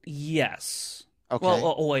 Well, yes. Okay.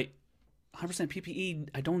 Well, oh, wait. 100% PPE,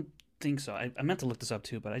 I don't think so. I meant to look this up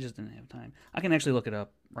too, but I just didn't have time. I can actually look it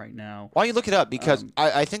up right now. Why don't you look it up? Because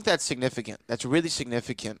I think that's significant. That's really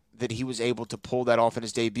significant that he was able to pull that off in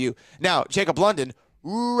his debut. Now, Jacob London,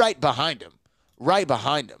 right behind him.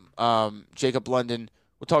 Jacob London,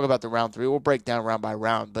 we'll talk about the round 3. We'll break down round by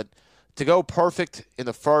round. But to go perfect in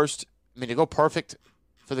the first, to go perfect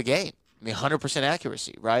for the game. 100%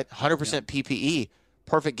 accuracy, right? 100% PPE,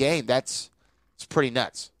 perfect game. It's pretty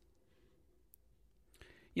nuts.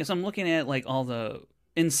 Yes, I'm looking at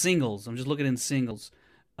in singles. I'm just looking in singles.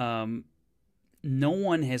 No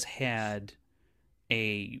one has had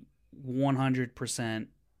a 100%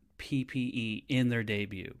 PPE in their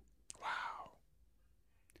debut. Wow.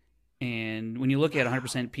 And when you look at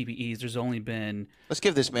 100% PPEs, there's only been... Let's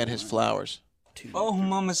give this man his flowers. 2, Oh, 3,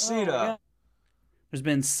 mamacita. yeah. There's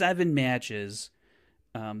been 7 matches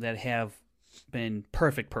that have been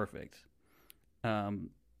perfect.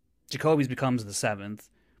 Jacoby's becomes the 7th,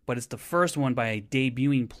 but it's the first one by a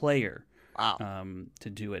debuting player. Wow. To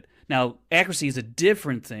do it. Now, accuracy is a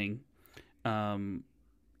different thing, and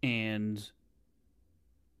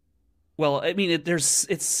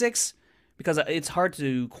it's 6 because it's hard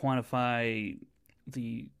to quantify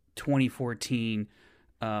the 2014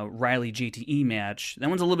 Riley JTE match. That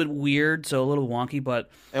one's a little bit weird, so a little wonky, but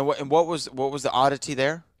what was the oddity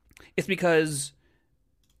there? It's because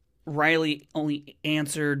Riley only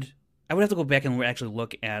answered. I would have to go back and actually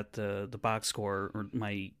look at the box score or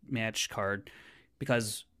my match card,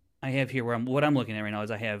 because I have here what I'm looking at right now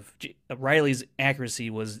is I have Riley's accuracy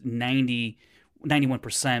was 91%,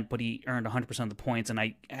 but he earned 100% of the points, and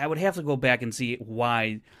I would have to go back and see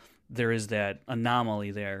why there is that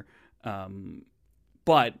anomaly there.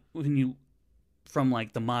 But when you from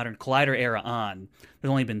the modern Collider era on,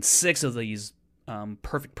 there's only been 6 of these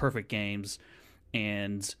perfect games,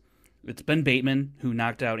 and it's Ben Bateman who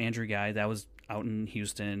knocked out Andrew Guy. That was out in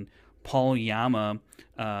Houston. Paul Yama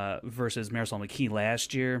versus Marisol McKee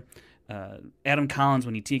last year. Adam Collins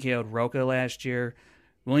when he TKO'd Roca last year.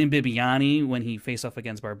 William Bibiani when he faced off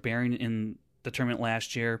against Barbarian in the tournament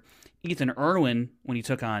last year. Ethan Irwin when he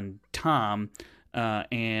took on Tom.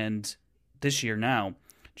 And this year now,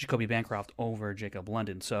 Jacoby Bancroft over Jacob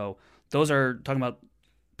London. So those are talking about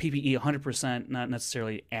PPE 100%, not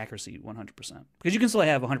necessarily accuracy 100%. Because you can still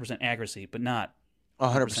have 100% accuracy, but not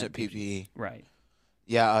 100% PPE. Right.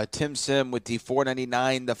 Yeah, Tim Sim with the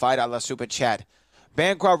 $4.99, the $5 super chat.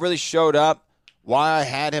 Bancroft really showed up. Why I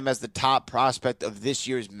had him as the top prospect of this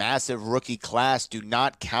year's massive rookie class. Do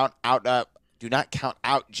not count out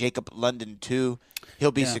Jacob London too.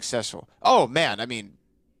 He'll be successful. Oh man,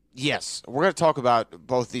 yes, we're going to talk about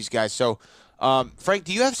both these guys. So, Frank,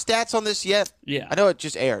 do you have stats on this yet? Yeah. I know it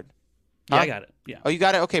just aired. Yeah, I got it. Yeah. Oh, you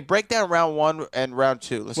got it? Okay, break down round 1 and round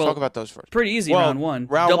 2. Let's talk about those first. Pretty easy, round 1.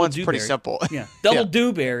 Round Double 1's pretty simple. Yeah. Double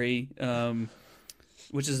Dewberry,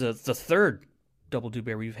 which is the third Double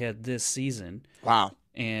Dewberry we've had this season. Wow.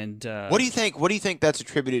 And what do you think that's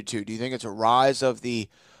attributed to? Do you think it's a rise of the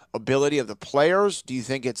ability of the players? Do you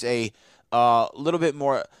think it's a little bit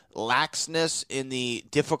more laxness in the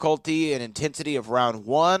difficulty and intensity of round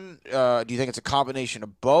 1? Do you think it's a combination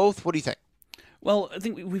of both? What do you think? Well, I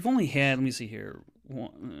think we've only had, let me see here, we've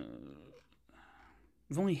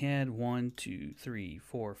only had 1, 2, 3,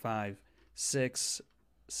 4, 5, 6,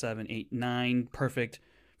 7, 8, 9 perfect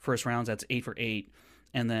first rounds. That's 8 for 8.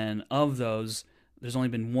 And then of those, there's only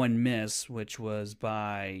been 1 miss, which was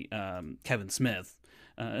by Kevin Smith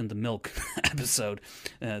in the Milk episode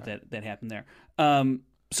that happened there.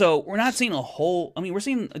 So we're not seeing we're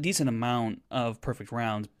seeing a decent amount of perfect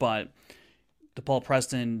rounds, but the Paul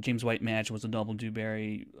Preston, James White match was a double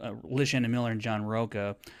Dewberry. Liz Shannon Miller and John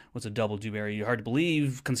Roca was a double Dewberry. Hard to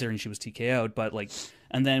believe considering she was TKO'd, but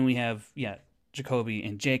And then we have, Jacoby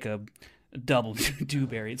and Jacob, double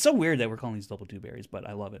Dewberry. It's so weird that we're calling these double Dewberries, but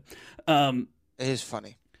I love it. It is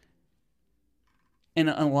funny. And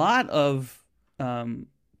a lot of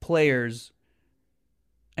players,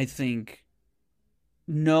 I think,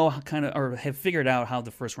 know or have figured out how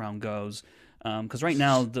the first round goes. Because right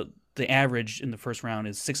now, the average in the first round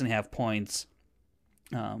is 6.5 points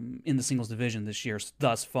in the singles division this year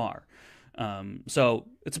thus far. So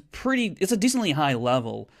it's a decently high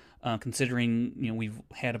level, considering we've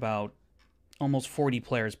had about almost 40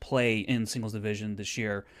 players play in singles division this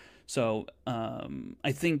year. So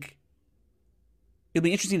I think it'll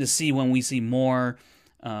be interesting to see when we see more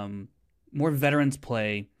veterans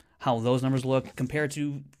play, how those numbers look compared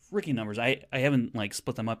to rookie numbers. I haven't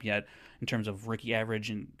split them up yet in terms of rookie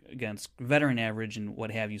average and against veteran average and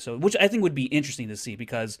what have you. So, which I think would be interesting to see,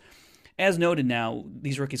 because as noted now,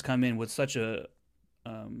 these rookies come in with such a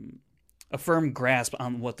firm grasp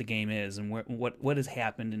on what the game is and what has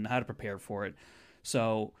happened and how to prepare for it.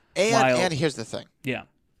 So, and here's the thing. Yeah.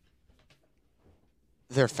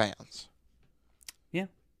 They're fans. Yeah.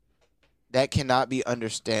 That cannot be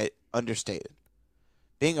understated.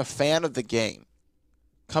 Being a fan of the game,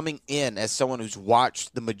 coming in as someone who's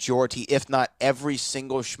watched the majority, if not every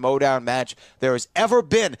single Schmoedown match there has ever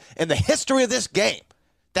been in the history of this game,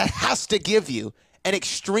 that has to give you an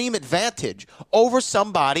extreme advantage over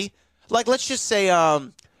somebody. Like, let's just say,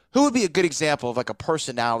 who would be a good example of a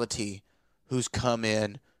personality who's come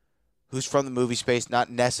in, who's from the movie space, not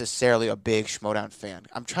necessarily a big Schmoedown fan?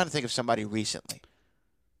 I'm trying to think of somebody recently.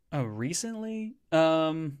 Oh, recently?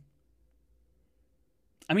 I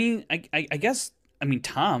mean, I guess,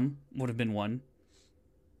 Tom would have been one.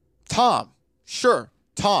 Tom. Sure.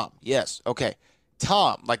 Tom. Yes. Okay.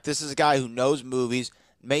 Tom. This is a guy who knows movies,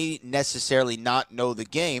 may necessarily not know the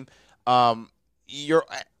game.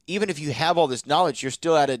 Even if you have all this knowledge, you're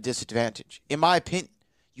still at a disadvantage. In my opinion,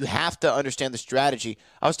 you have to understand the strategy.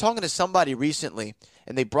 I was talking to somebody recently,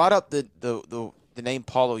 and they brought up the name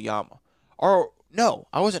Paul Oyama. Or no,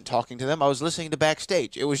 I wasn't talking to them. I was listening to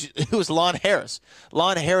backstage. It was Lon Harris.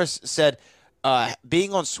 Lon Harris said,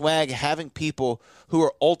 being on Swag, having people who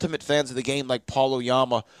are ultimate fans of the game like Paul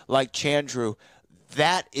Oyama, like Chandru,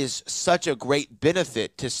 that is such a great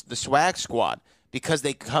benefit to the Swag squad, because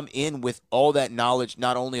they come in with all that knowledge,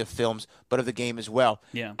 not only of films, but of the game as well.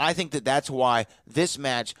 Yeah. I think that's why this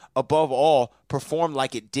match, above all, performed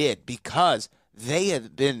like it did, because they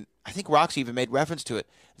had been, I think Roxy even made reference to it,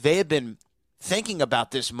 they had been thinking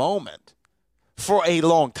about this moment for a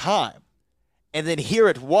long time. And then here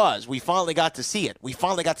it was. We finally got to see it. We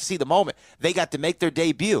finally got to see the moment. They got to make their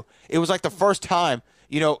debut. It was like the first time,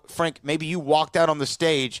 Frank, maybe you walked out on the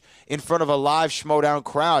stage in front of a live Schmoedown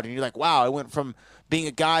crowd, and you're like, wow, I went from being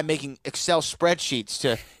a guy making Excel spreadsheets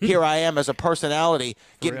to here I am as a personality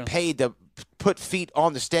getting paid to put feet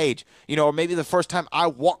on the stage. Or maybe the first time I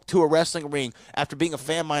walked to a wrestling ring after being a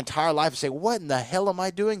fan my entire life and say, what in the hell am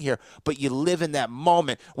I doing here? But you live in that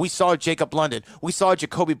moment. We saw Jacob London. We saw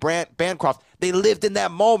Jacoby Bancroft. They lived in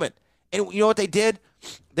that moment. And you know what they did?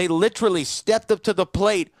 They literally stepped up to the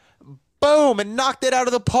plate, boom, and knocked it out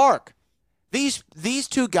of the park. These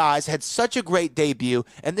two guys had such a great debut,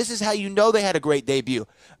 and this is how you know they had a great debut.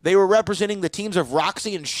 They were representing the teams of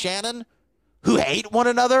Roxy and Shannon, who hate one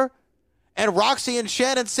another, and Roxy and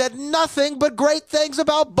Shannon said nothing but great things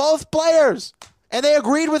about both players, and they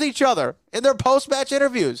agreed with each other in their post-match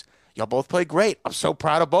interviews. Y'all both played great. I'm so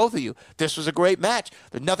proud of both of you. This was a great match.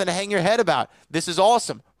 There's nothing to hang your head about. This is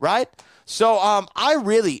awesome, right? So I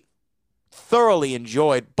really thoroughly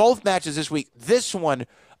enjoyed both matches this week. This one,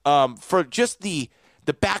 for just the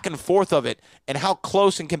back and forth of it and how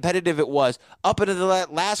close and competitive it was, up into the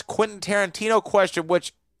last Quentin Tarantino question,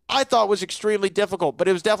 which I thought was extremely difficult, but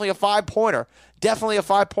it was definitely a 5-pointer. Definitely a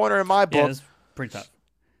 5-pointer in my book. Yeah, it was pretty tough.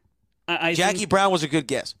 Jackie Brown was a good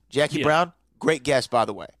guess. Jackie Brown, great guess, by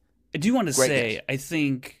the way. I do want to Great say, guess. I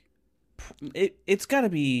think it's got to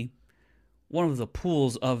be one of the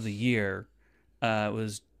pools of the year.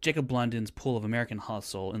 Was Jacob London's pool of American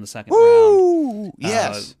Hustle in the second round.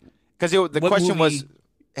 Yes. Because the question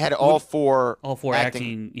had all four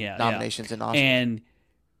acting nominations and Oscars. And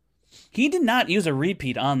he did not use a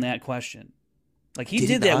repeat on that question. He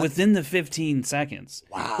did that within the 15 seconds.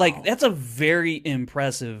 Wow. That's a very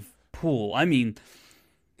impressive pool. I mean,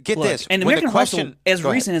 Get this. And American Hustle, as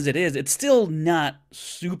recent as it is, it's still not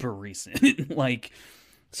super recent.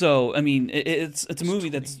 So, I mean, it's a movie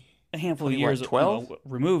that's a handful of years 12?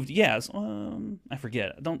 Removed. Yes. I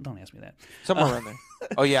forget. Don't ask me that. Somewhere around there.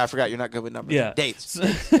 Oh, yeah, I forgot. You're not good with numbers. Yeah. Dates.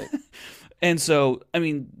 And so, I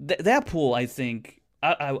mean, that pool, I think,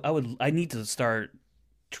 I need to start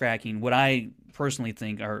tracking what I personally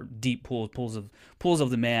think are deep pools of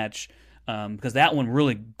the match, because that one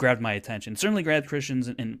really grabbed my attention. Certainly grabbed Christian's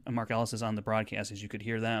and Mark Ellis's on the broadcast, as you could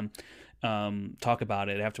hear them talk about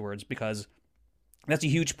it afterwards, because that's a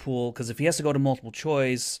huge pool. Because if he has to go to multiple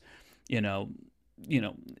choice, I mean,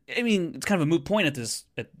 it's kind of a moot point at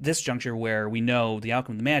this juncture where we know the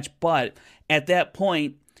outcome of the match. But at that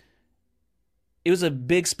point, it was a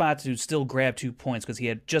big spot to still grab 2 points, because he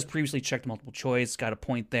had just previously checked multiple choice, got a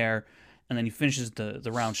point there, and then he finishes the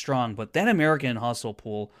round strong. But that American Hustle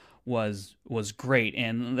pool was great,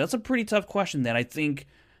 and that's a pretty tough question that I think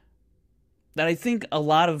a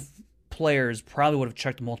lot of players probably would have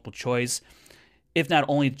checked multiple choice, if not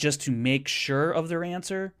only just to make sure of their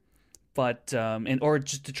answer, but or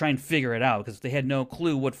just to try and figure it out, because if they had no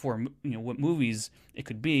clue what movies it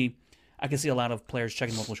could be, I could see a lot of players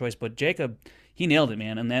checking multiple choice. But Jacob, he nailed it,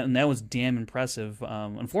 man, and that was damn impressive.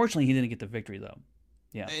 Unfortunately, he didn't get the victory though.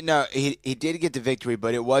 Yeah. No, he did get the victory,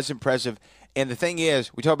 but it was impressive. And the thing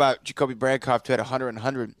is, we talk about Jacoby Bradcroft, who had 100 and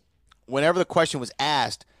 100. Whenever the question was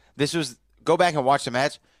asked, go back and watch the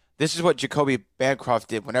match. This is what Jacoby Bradcroft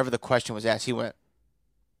did. Whenever the question was asked, he went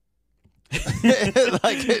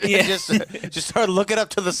just started looking up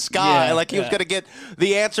to the sky, like he was going to get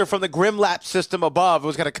the answer from the Grimlap system above. It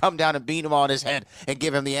was going to come down and beat him on his head and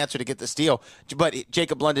give him the answer to get the steal. But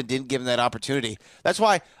Jacob London didn't give him that opportunity. That's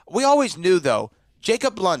why we always knew, though,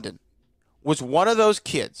 Jacob London was one of those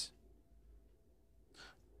kids.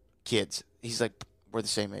 He's like, we're the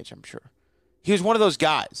same age, I'm sure. He was one of those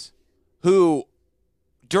guys who,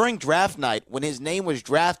 during draft night, when his name was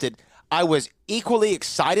drafted, I was equally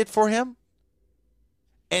excited for him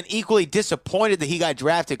and equally disappointed that he got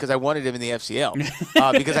drafted, because I wanted him in the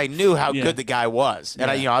FCL because I knew how good the guy was. And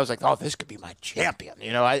I was like, oh, this could be my champion.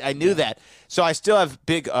 I knew that. So I still have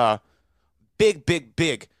big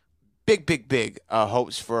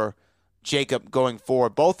hopes for Jacob going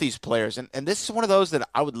forward, both these players. And this is one of those that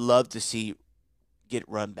I would love to see get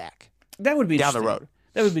run back. That would be down the road.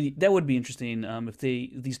 That would be interesting if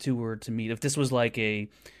these two were to meet. If this was like the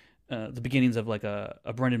beginnings of like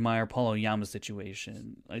a Brendan Meyer, Paulo Oyama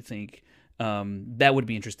situation, I think that would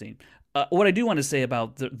be interesting. What I do want to say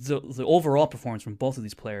about the overall performance from both of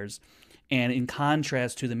these players, and in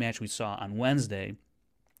contrast to the match we saw on Wednesday,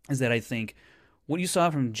 is that I think what you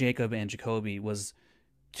saw from Jacob and Jacoby was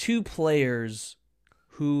two players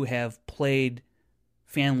who have played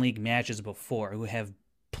fan league matches before, who have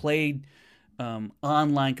played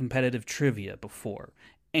online competitive trivia before.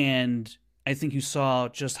 And I think you saw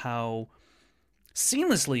just how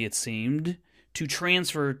seamlessly it seemed to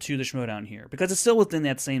transfer to the Schmoedown here, because it's still within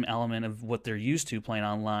that same element of what they're used to playing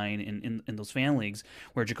online in those fan leagues,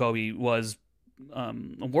 where Jacoby was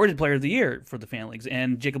awarded Player of the Year for the fan leagues,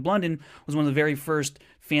 and Jacob London was one of the very first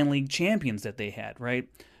fan league champions that they had, right?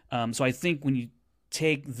 So I think when you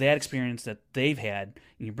take that experience that they've had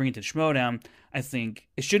and you bring it to Schmoedown, I think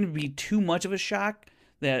it shouldn't be too much of a shock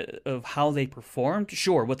of how they performed.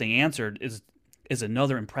 Sure, what they answered is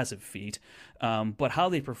another impressive feat, but how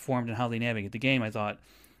they performed and how they navigate the game, I thought,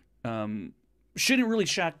 shouldn't really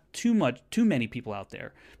shock too many people out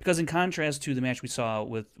there. Because in contrast to the match we saw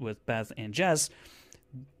with Beth and Jess,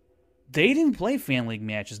 they didn't play fan league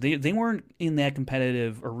matches. They weren't in that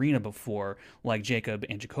competitive arena before like Jacob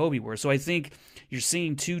and Jacoby were. So I think you're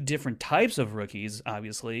seeing two different types of rookies,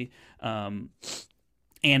 obviously,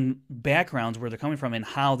 and backgrounds where they're coming from and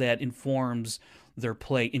how that informs their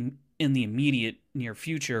play in the immediate near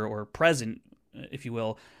future or present, if you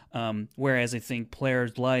will. Whereas I think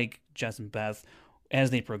players like Jess and Beth, as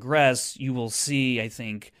they progress, you will see, I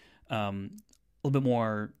think, a little bit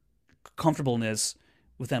more comfortableness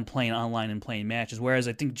with them playing online and playing matches. Whereas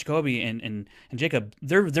I think Jacoby and Jacob,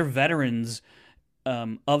 they're veterans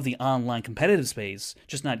of the online competitive space,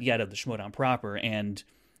 just not yet of the Schmoedown proper, and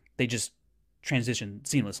they just transition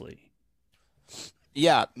seamlessly.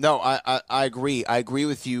 Yeah, no, I agree. I agree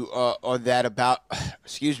with you on that about,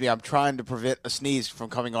 excuse me, I'm trying to prevent a sneeze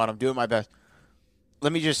from coming on. I'm doing my best.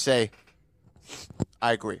 Let me just say,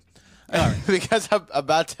 I agree. Right. Because I'm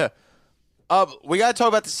about to, we got to talk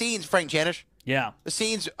about the scenes, Frank Janish. Yeah. The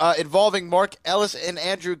scenes involving Mark Ellis and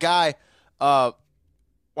Andrew Guy. Why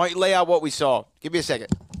don't you lay out what we saw? Give me a second.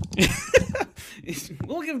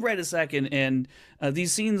 We'll give Brad a second. And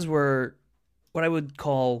these scenes were what I would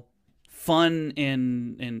call fun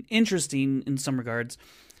and interesting in some regards,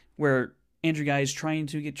 where Andrew Guy is trying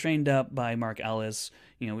to get trained up by Mark Ellis.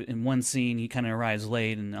 In one scene, he kind of arrives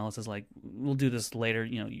late, and Ellis is like, we'll do this later.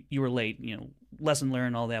 You were late, lesson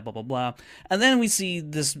learned, all that, blah, blah, blah. And then we see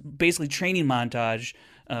this basically training montage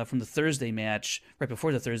from the Thursday match, right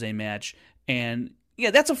before the Thursday match. And,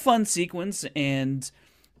 yeah, that's a fun sequence, and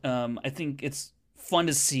I think it's fun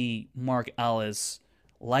to see Mark Ellis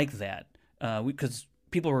like that, because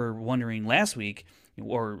people were wondering last week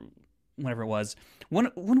or whenever it was, when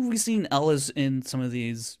have we seen Ellis in some of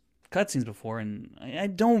these cutscenes before? And I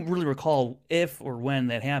don't really recall if or when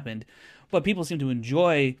that happened, but people seem to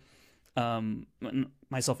enjoy,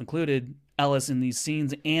 myself included, Ellis in these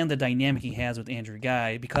scenes and the dynamic he has with Andrew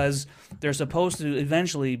Guy, because they're supposed to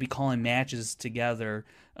eventually be calling matches together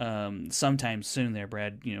sometime soon there,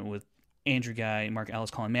 Brad, with Andrew Guy and Mark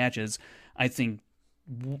Ellis calling matches. I think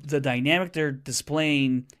the dynamic they're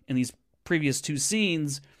displaying in these previous two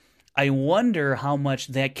scenes, I wonder how much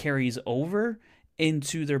that carries over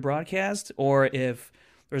into their broadcast, or if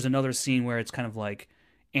there's another scene where it's kind of like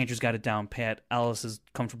Andrew's got it down pat, Ellis is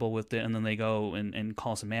comfortable with it, and then they go and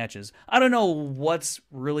call some matches. I don't know what's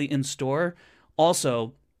really in store.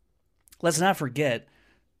 Also, let's not forget,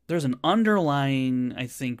 there's an underlying, I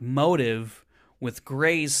think, motive with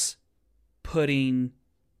Grace putting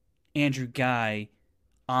Andrew Guy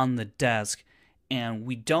on the desk, and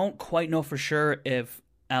we don't quite know for sure if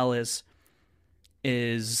Ellis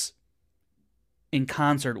is in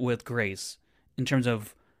concert with Grace in terms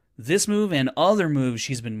of this move and other moves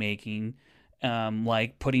she's been making,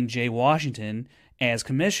 like putting Jay Washington as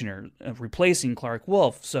commissioner, replacing Clark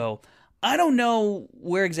Wolf. So I don't know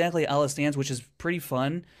where exactly Ellis stands, which is pretty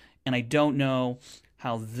fun, and I don't know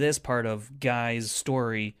how this part of Guy's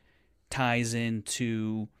story ties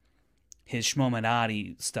into his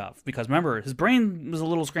Shmominati stuff. Because remember, his brain was a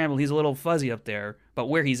little scrambled, he's a little fuzzy up there, but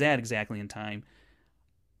where he's at exactly in time,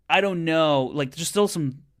 I don't know. Like, there's still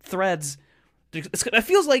some threads. It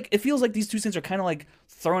feels like these two scenes are kind of like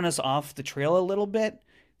throwing us off the trail a little bit,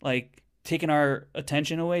 like taking our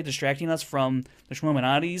attention away, distracting us from the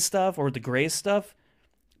Shmominati stuff or the Grace stuff.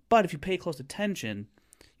 But if you pay close attention,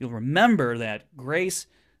 you'll remember that Grace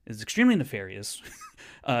is extremely nefarious.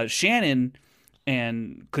 Shannon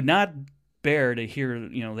and could not bear to hear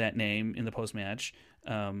that name in the post match.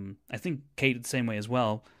 I think Kate the same way as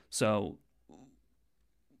well. So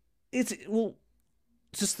it's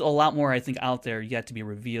just a lot more, I think, out there yet to be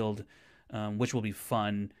revealed, which will be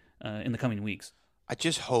fun in the coming weeks. I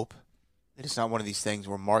just hope that it's not one of these things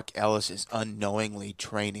where Mark Ellis is unknowingly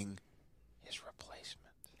training his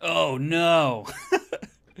replacement. Oh, no.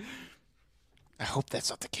 I hope that's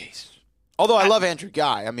not the case. Although I love Andrew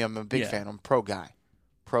Guy. I mean, I'm a big fan. I'm pro Guy.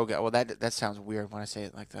 Pro Guy. Well, that sounds weird when I say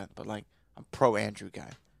it like that, but like I'm pro Andrew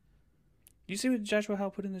Guy. You see what Joshua Howe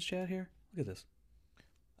put in this chat here? Look at this.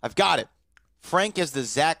 I've got it. Frank is the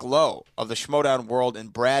Zach Lowe of the Schmodown world,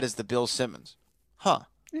 and Brad is the Bill Simmons. Huh.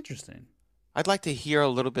 Interesting. I'd like to hear a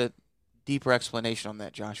little bit deeper explanation on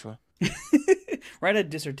that, Joshua. Write a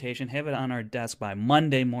dissertation. Have it on our desk by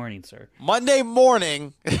Monday morning, sir. Monday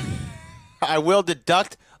morning, I will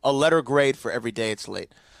deduct a letter grade for every day it's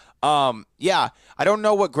late. Yeah, I don't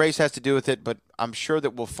know what Grace has to do with it, but I'm sure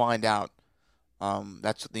that we'll find out.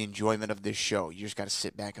 That's the enjoyment of this show. You just got to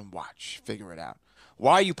sit back and watch, figure it out.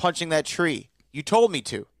 Why are you punching that tree? You told me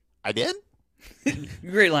to. I did?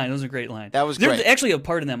 Great line. That was a great line. That was great. There's actually a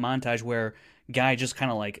part in that montage where Guy just kind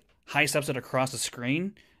of like high steps it across the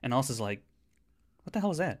screen, and Ellis is like, what the hell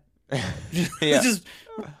is that? Yeah.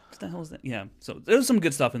 What the hell is that? Yeah. So there's some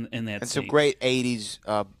good stuff in that and scene. some great 80s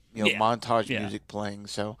montage music playing.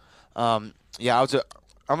 So, I'm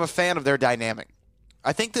a fan of their dynamic.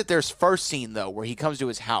 I think that their first scene, though, where he comes to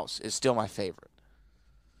his house is still my favorite.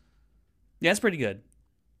 Yeah, it's pretty good.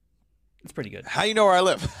 It's pretty good. How you know where I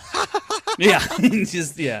live? Yeah.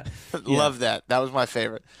 Love that. That was my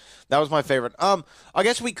favorite. I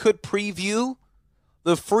guess we could preview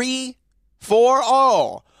the free for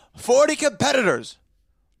all 40 competitors,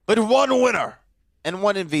 but one winner and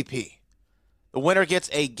one MVP. The winner gets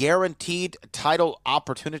a guaranteed title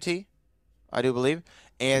opportunity, I do believe,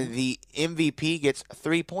 and the MVP gets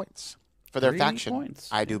 3 points for their 3 faction. points.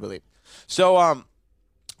 I do believe. So,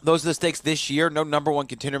 those are the stakes this year. No number one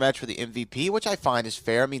contender match for the MVP, which I find is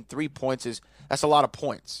fair. I mean, 3 points that's a lot of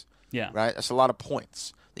points. Yeah. Right? That's a lot of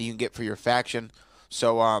points that you can get for your faction.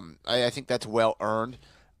 So I think that's well earned.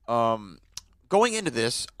 Going into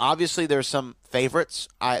this, obviously there's some favorites.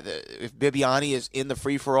 If Bibiani is in the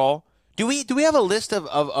free for all, do we have a list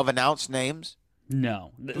of announced names?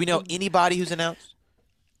 No. Do we know anybody who's announced?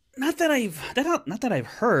 Not that I've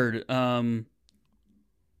heard. I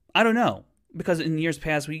don't know. Because in years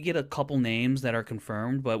past, we get a couple names that are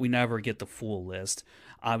confirmed, but we never get the full list.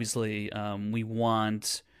 Obviously, we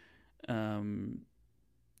want, to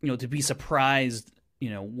be surprised,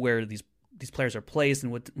 where these players are placed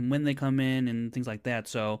and when they come in and things like that.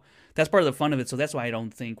 So that's part of the fun of it. So that's why I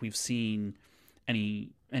don't think we've seen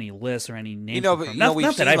any lists or any names. Not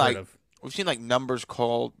that I've heard of. We've seen like numbers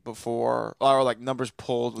called before, or like numbers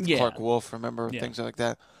pulled with Yeah. Clark Wolf. Remember Yeah. things like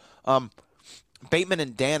that. Bateman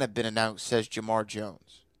and Dan have been announced, says Jamar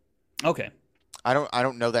Jones. Okay. I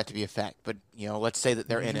don't know that to be a fact, but let's say that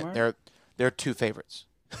they're in it. Jamar? They're two favorites.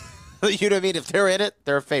 You know what I mean? If they're in it,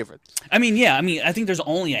 they're favorites. I mean, yeah. I mean, I think there's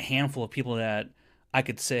only a handful of people that I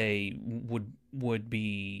could say would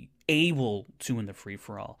be able to win the free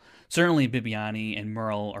for all. Certainly, Bibiani and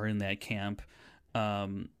Merle are in that camp.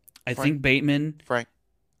 I think Bateman. Frank,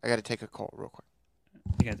 I got to take a call real quick.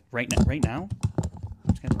 You guys, right now.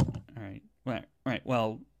 All right. Right.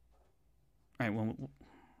 Well. All right. Well.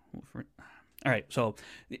 All right. So,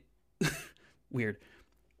 weird.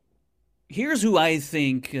 Here's who I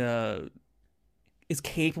think is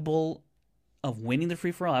capable of winning the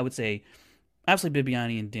free for all. I would say, absolutely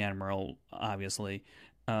Bibiani and Dan Merle, obviously.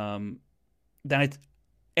 Then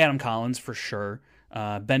Adam Collins for sure.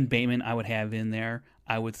 Ben Bateman, I would have in there.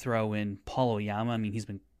 I would throw in Paul Oyama. I mean, he's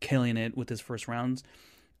been killing it with his first rounds.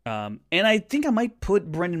 And I think I might put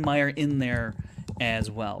Brendan Meyer in there as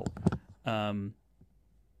well.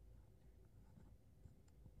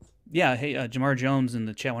 Yeah, hey, Jamar Jones in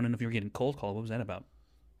the chat wanted to know if you were getting cold call. What was that about?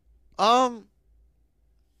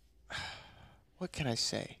 What can I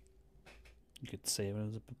say? You could say what it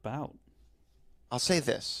was about. I'll say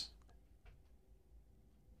this.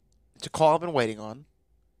 It's a call I've been waiting on,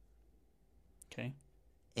 Okay.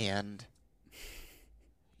 and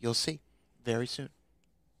you'll see very soon.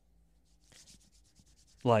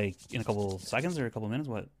 Like in a couple seconds or a couple minutes?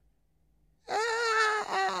 What?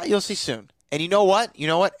 You'll see soon. And you know what?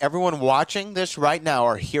 Everyone watching this right now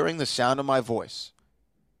are hearing the sound of my voice.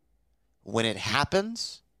 When it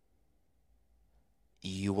happens,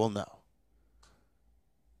 you will know.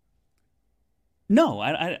 No,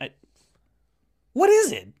 I what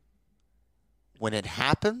is it? When it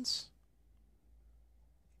happens,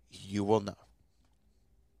 you will know.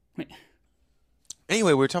 Wait.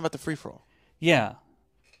 Anyway, we were talking about the free-for-all. Yeah.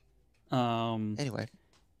 Anyway.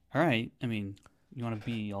 All right. I mean, you want to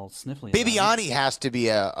be all sniffly. about it. Bibiani has to be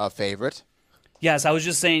a favorite. Yes, I was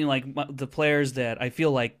just saying, like, the players that I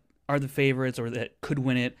feel like are the favorites or that could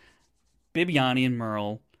win it. Bibiani and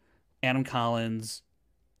Merle, Adam Collins.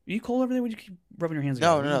 Are you cold over there? Would you keep rubbing your hands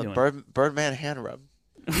together? What are you doing? Birdman hand rub.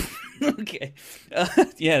 Okay.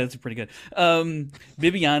 Yeah, that's pretty good.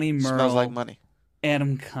 Bibiani, Merle, Smells like money.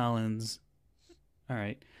 Adam Collins. All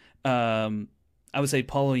right. I would say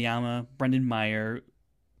Paul Oyama, Brendan Meyer,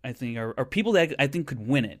 I think are people that I think could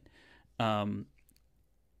win it. Am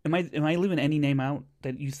I leaving any name out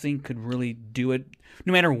that you think could really do it,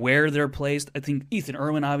 no matter where they're placed? I think Ethan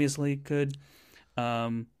Irwin obviously could.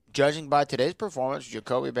 Judging by today's performance,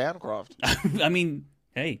 Jacoby Bancroft. I mean,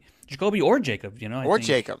 hey, Jacoby or Jacob, I think.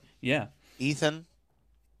 Jacob. Yeah. Ethan.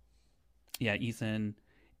 Yeah, Ethan.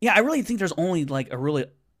 Yeah, I really think there's only like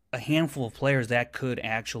a handful of players that could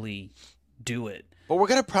actually do it. But we're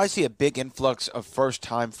going to probably see a big influx of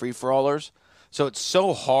first-time free-for-allers, so it's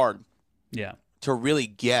so hard Yeah. to really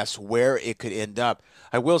guess where it could end up.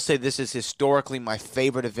 I will say this is historically my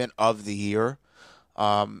favorite event of the year,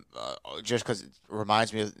 just because it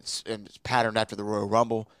reminds me of it's patterned after the Royal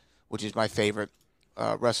Rumble, which is my favorite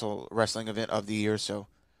wrestling event of the year. So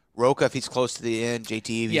Roka, if he's close to the end,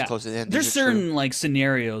 JT, if he's close to the end. There's these are true. certain like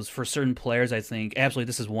scenarios for certain players. I think absolutely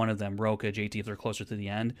this is one of them. Roka, JT, if they're closer to the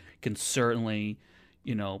end, can certainly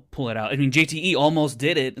pull it out. I mean, JTE almost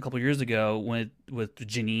did it a couple years ago with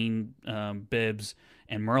Janine, Bibbs,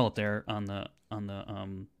 and Merle up there on the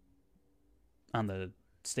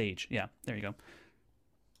stage. Yeah, there you go.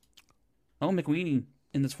 Oh, McWeeny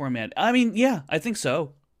in this format. I mean, yeah, I think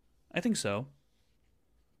so.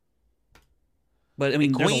 But I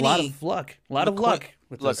mean, there's a lot of luck. With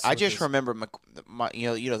Look, this, I with just this. remember the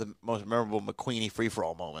most memorable McQueenie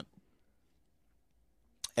free-for-all moment.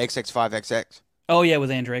 XX5XX. Oh yeah, with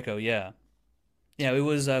Andraco. Yeah. It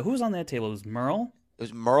was who was on that table? It was Merle. It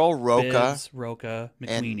was Merle, Roka, Bibbs, Roka,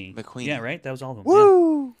 and McQueenie. McQueenie. Yeah, right. That was all of them.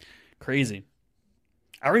 Woo! Yeah. Crazy.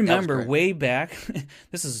 I remember great. way back.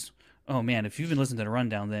 This is man. If you've been listening to the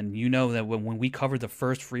rundown, then you know that when we covered the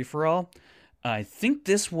first free for all, I think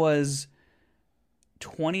this was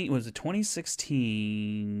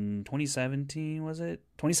 2016, 2017 was it?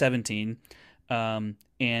 2017,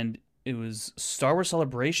 and it was Star Wars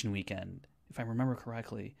Celebration weekend, if I remember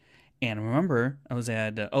correctly. And I remember I was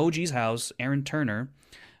at OG's house, Aaron Turner,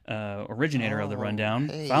 originator of the rundown,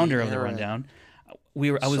 hey, founder of the Aaron. rundown. I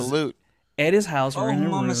was Salute. at his house. We were in a room.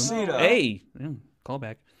 mamacita. Hey, call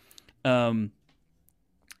back. And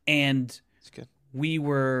It's good. we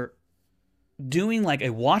were doing like a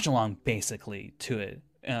watch along basically to it.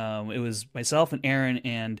 It was myself and Aaron,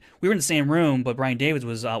 and we were in the same room, but Brian Davids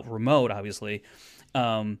was out remote, obviously,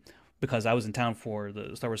 because I was in town for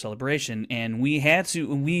the Star Wars Celebration, and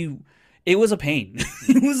it was a pain.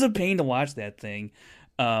 It was a pain to watch that thing,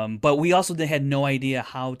 but we also had no idea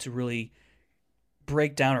how to really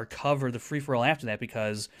break down or cover the free-for-all after that,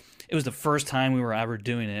 because it was the first time we were ever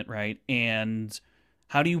doing it, right? And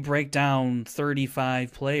how do you break down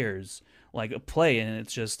 35 players like a play? And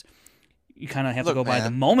it's just, you kind of have to go by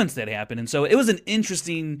the moments that happen. And so it was an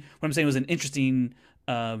interesting,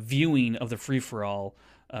 viewing of the free-for-all,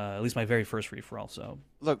 at least my very first free-for-all. So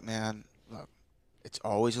look, man, it's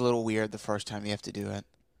always a little weird the first time you have to do it,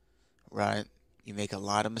 right? You make a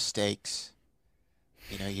lot of mistakes.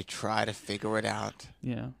 You know, you try to figure it out.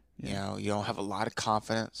 Yeah. You know, you don't have a lot of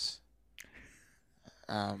confidence.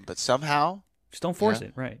 But somehow, just don't force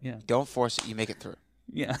it, right? Yeah. Don't force it. You make it through.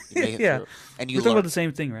 Yeah. You make it through. And you We're talking about the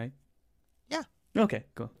same thing, right? Yeah. Okay,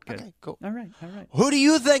 cool. Good. Okay, cool. All right. Who do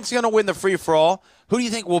you think's going to win the free-for-all? Who do you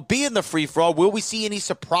think will be in the free-for-all? Will we see any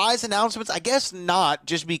surprise announcements? I guess not,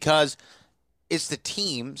 just because it's the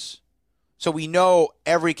teams. So we know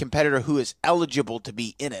every competitor who is eligible to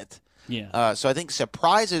be in it. Yeah. So I think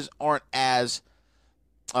surprises aren't as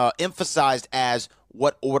emphasized as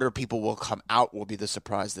what order people will come out will be the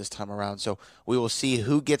surprise this time around. So we will see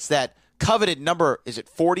who gets that coveted number. Is it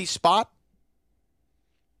 40 spot?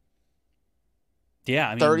 Yeah,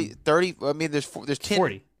 I mean 30. I mean, there's 10.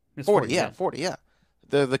 40. It's 40, yeah, 40, yeah.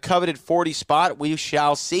 The coveted 40 spot, we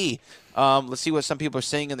shall see. Let's see what some people are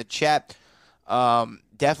saying in the chat.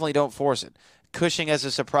 Definitely don't force it. Cushing as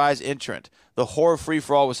a surprise entrant. The horror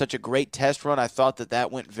free-for-all was such a great test run. I thought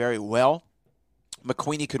that went very well.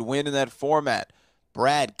 McQueenie could win in that format.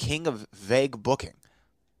 Brad, king of vague booking.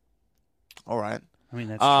 All right. I mean,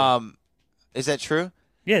 that's true. Is that true?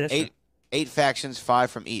 Yeah, that's true. 8 factions,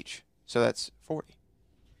 5 from each. So that's 40.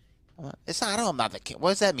 It's not. I'm not the king.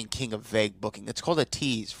 What does that mean, king of vague booking? It's called a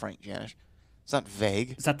tease, Frank Janish. It's not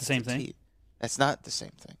vague. It's not the same thing. That's not the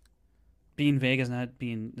same thing. Being vague is not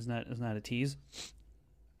a tease.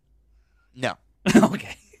 No.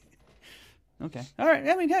 Okay. Okay. All right.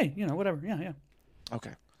 I mean, hey, whatever. Yeah.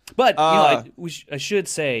 Okay. But I should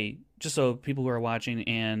say, just so people who are watching,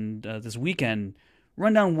 and this weekend,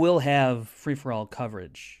 Rundown will have free-for-all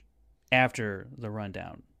coverage after the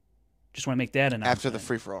Rundown. Just want to make that announcement. After the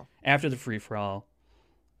free-for-all. After the free-for-all,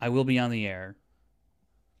 I will be on the air.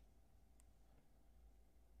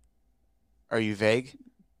 Are you vague?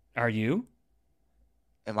 Are you?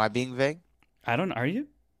 Am I being vague? Are you?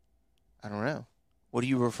 I don't know. What are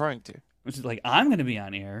you referring to? Which is like, I'm going to be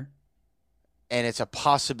on air. And it's a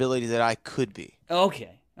possibility that I could be.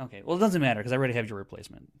 Okay. Well, it doesn't matter because I already have your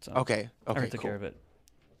replacement. So Okay. I already took cool. care of it.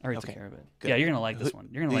 Took care of it. Good. Yeah, you're going to like this one.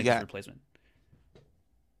 You're going to like this replacement.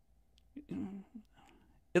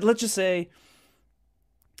 Let's just say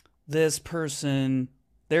this person,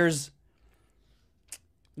 there's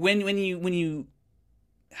when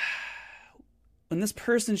this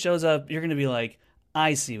person shows up, you're going to be like,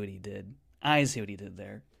 I see what he did. I see what he did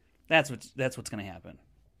there. That's what's going to happen.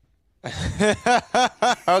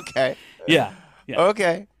 Okay. Yeah.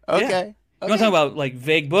 Okay. Yeah. You want to talk about like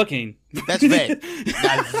vague booking? That's vague.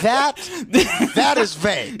 Now that is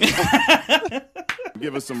vague.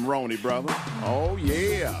 Give us some Roni, brother. Oh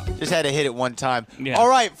yeah. Just had to hit it one time. Yeah. All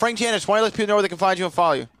right, Frank Janish, why don't you let people know where they can find you and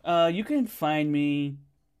follow you? You can find me.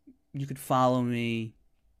 You could follow me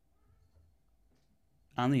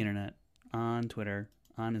on the internet, on Twitter,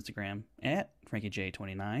 on Instagram at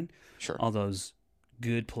FrankieJ29. Sure. All those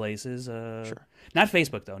good places. Sure. Not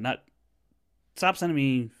Facebook though. Stop sending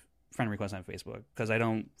me friend requests on Facebook because I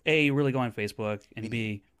don't really go on Facebook, and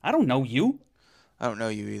B, I don't know you. I don't know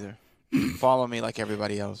you either. Follow me like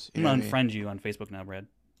everybody else. I'm gonna unfriend you on Facebook now, Brad.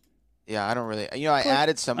 Yeah, I don't really. I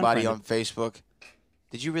added somebody on Facebook.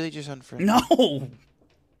 Did you really just unfriend? No.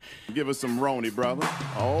 Give us some Roni, brother.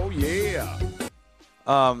 Oh yeah.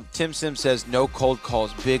 Tim Sim says no cold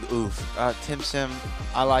calls. Big oof. Tim Sim,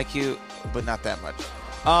 I like you, but not that much.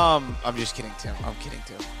 I'm just kidding, Tim. I'm kidding,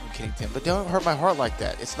 Tim. But don't hurt my heart like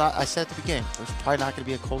that. It's not. I said at the beginning, there's probably not going to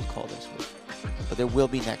be a cold call this week, but there will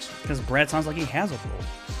be next week. Because Brad sounds like he has a cold.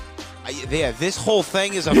 Yeah, this whole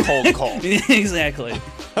thing is a cold call. Exactly. You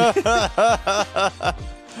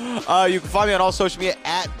can find me on all social media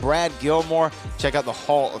at Brad Gilmore. Check out the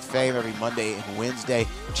Hall of Fame every Monday and Wednesday.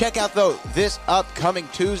 Check out, though, this upcoming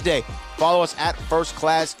Tuesday. Follow us at First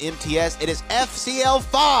Class MTS. It is FCL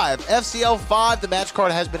 5. FCL 5. The match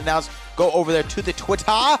card has been announced. go over there to the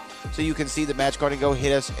Twitter so you can see the match card and go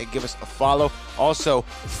hit us and give us a follow. Also,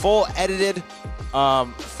 full edited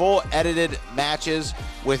matches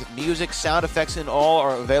with music, sound effects, and all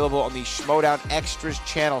are available on the Schmodown Extras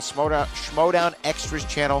channel. Schmodown Extras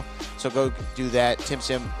channel. So go do that. Tim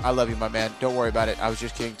Sim, I love you, my man. Don't worry about it. I was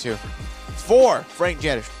just kidding, too. 4, Frank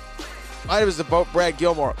Janish. My name is the boat, Brad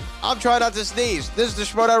Gilmore. I'm trying not to sneeze. This is the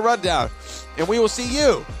Schmodown Rundown. And we will see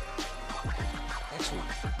you next week.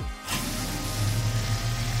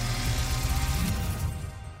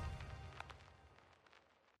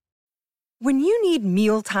 When you need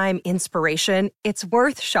mealtime inspiration, it's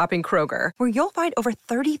worth shopping Kroger, where you'll find over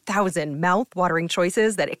 30,000 mouth-watering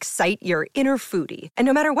choices that excite your inner foodie. And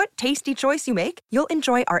no matter what tasty choice you make, you'll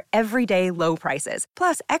enjoy our everyday low prices,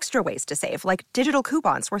 plus extra ways to save, like digital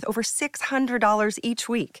coupons worth over $600 each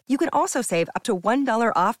week. You can also save up to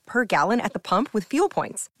 $1 off per gallon at the pump with fuel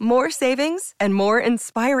points. More savings and more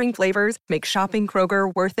inspiring flavors make shopping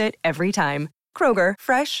Kroger worth it every time. Kroger,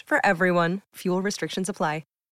 fresh for everyone. Fuel restrictions apply.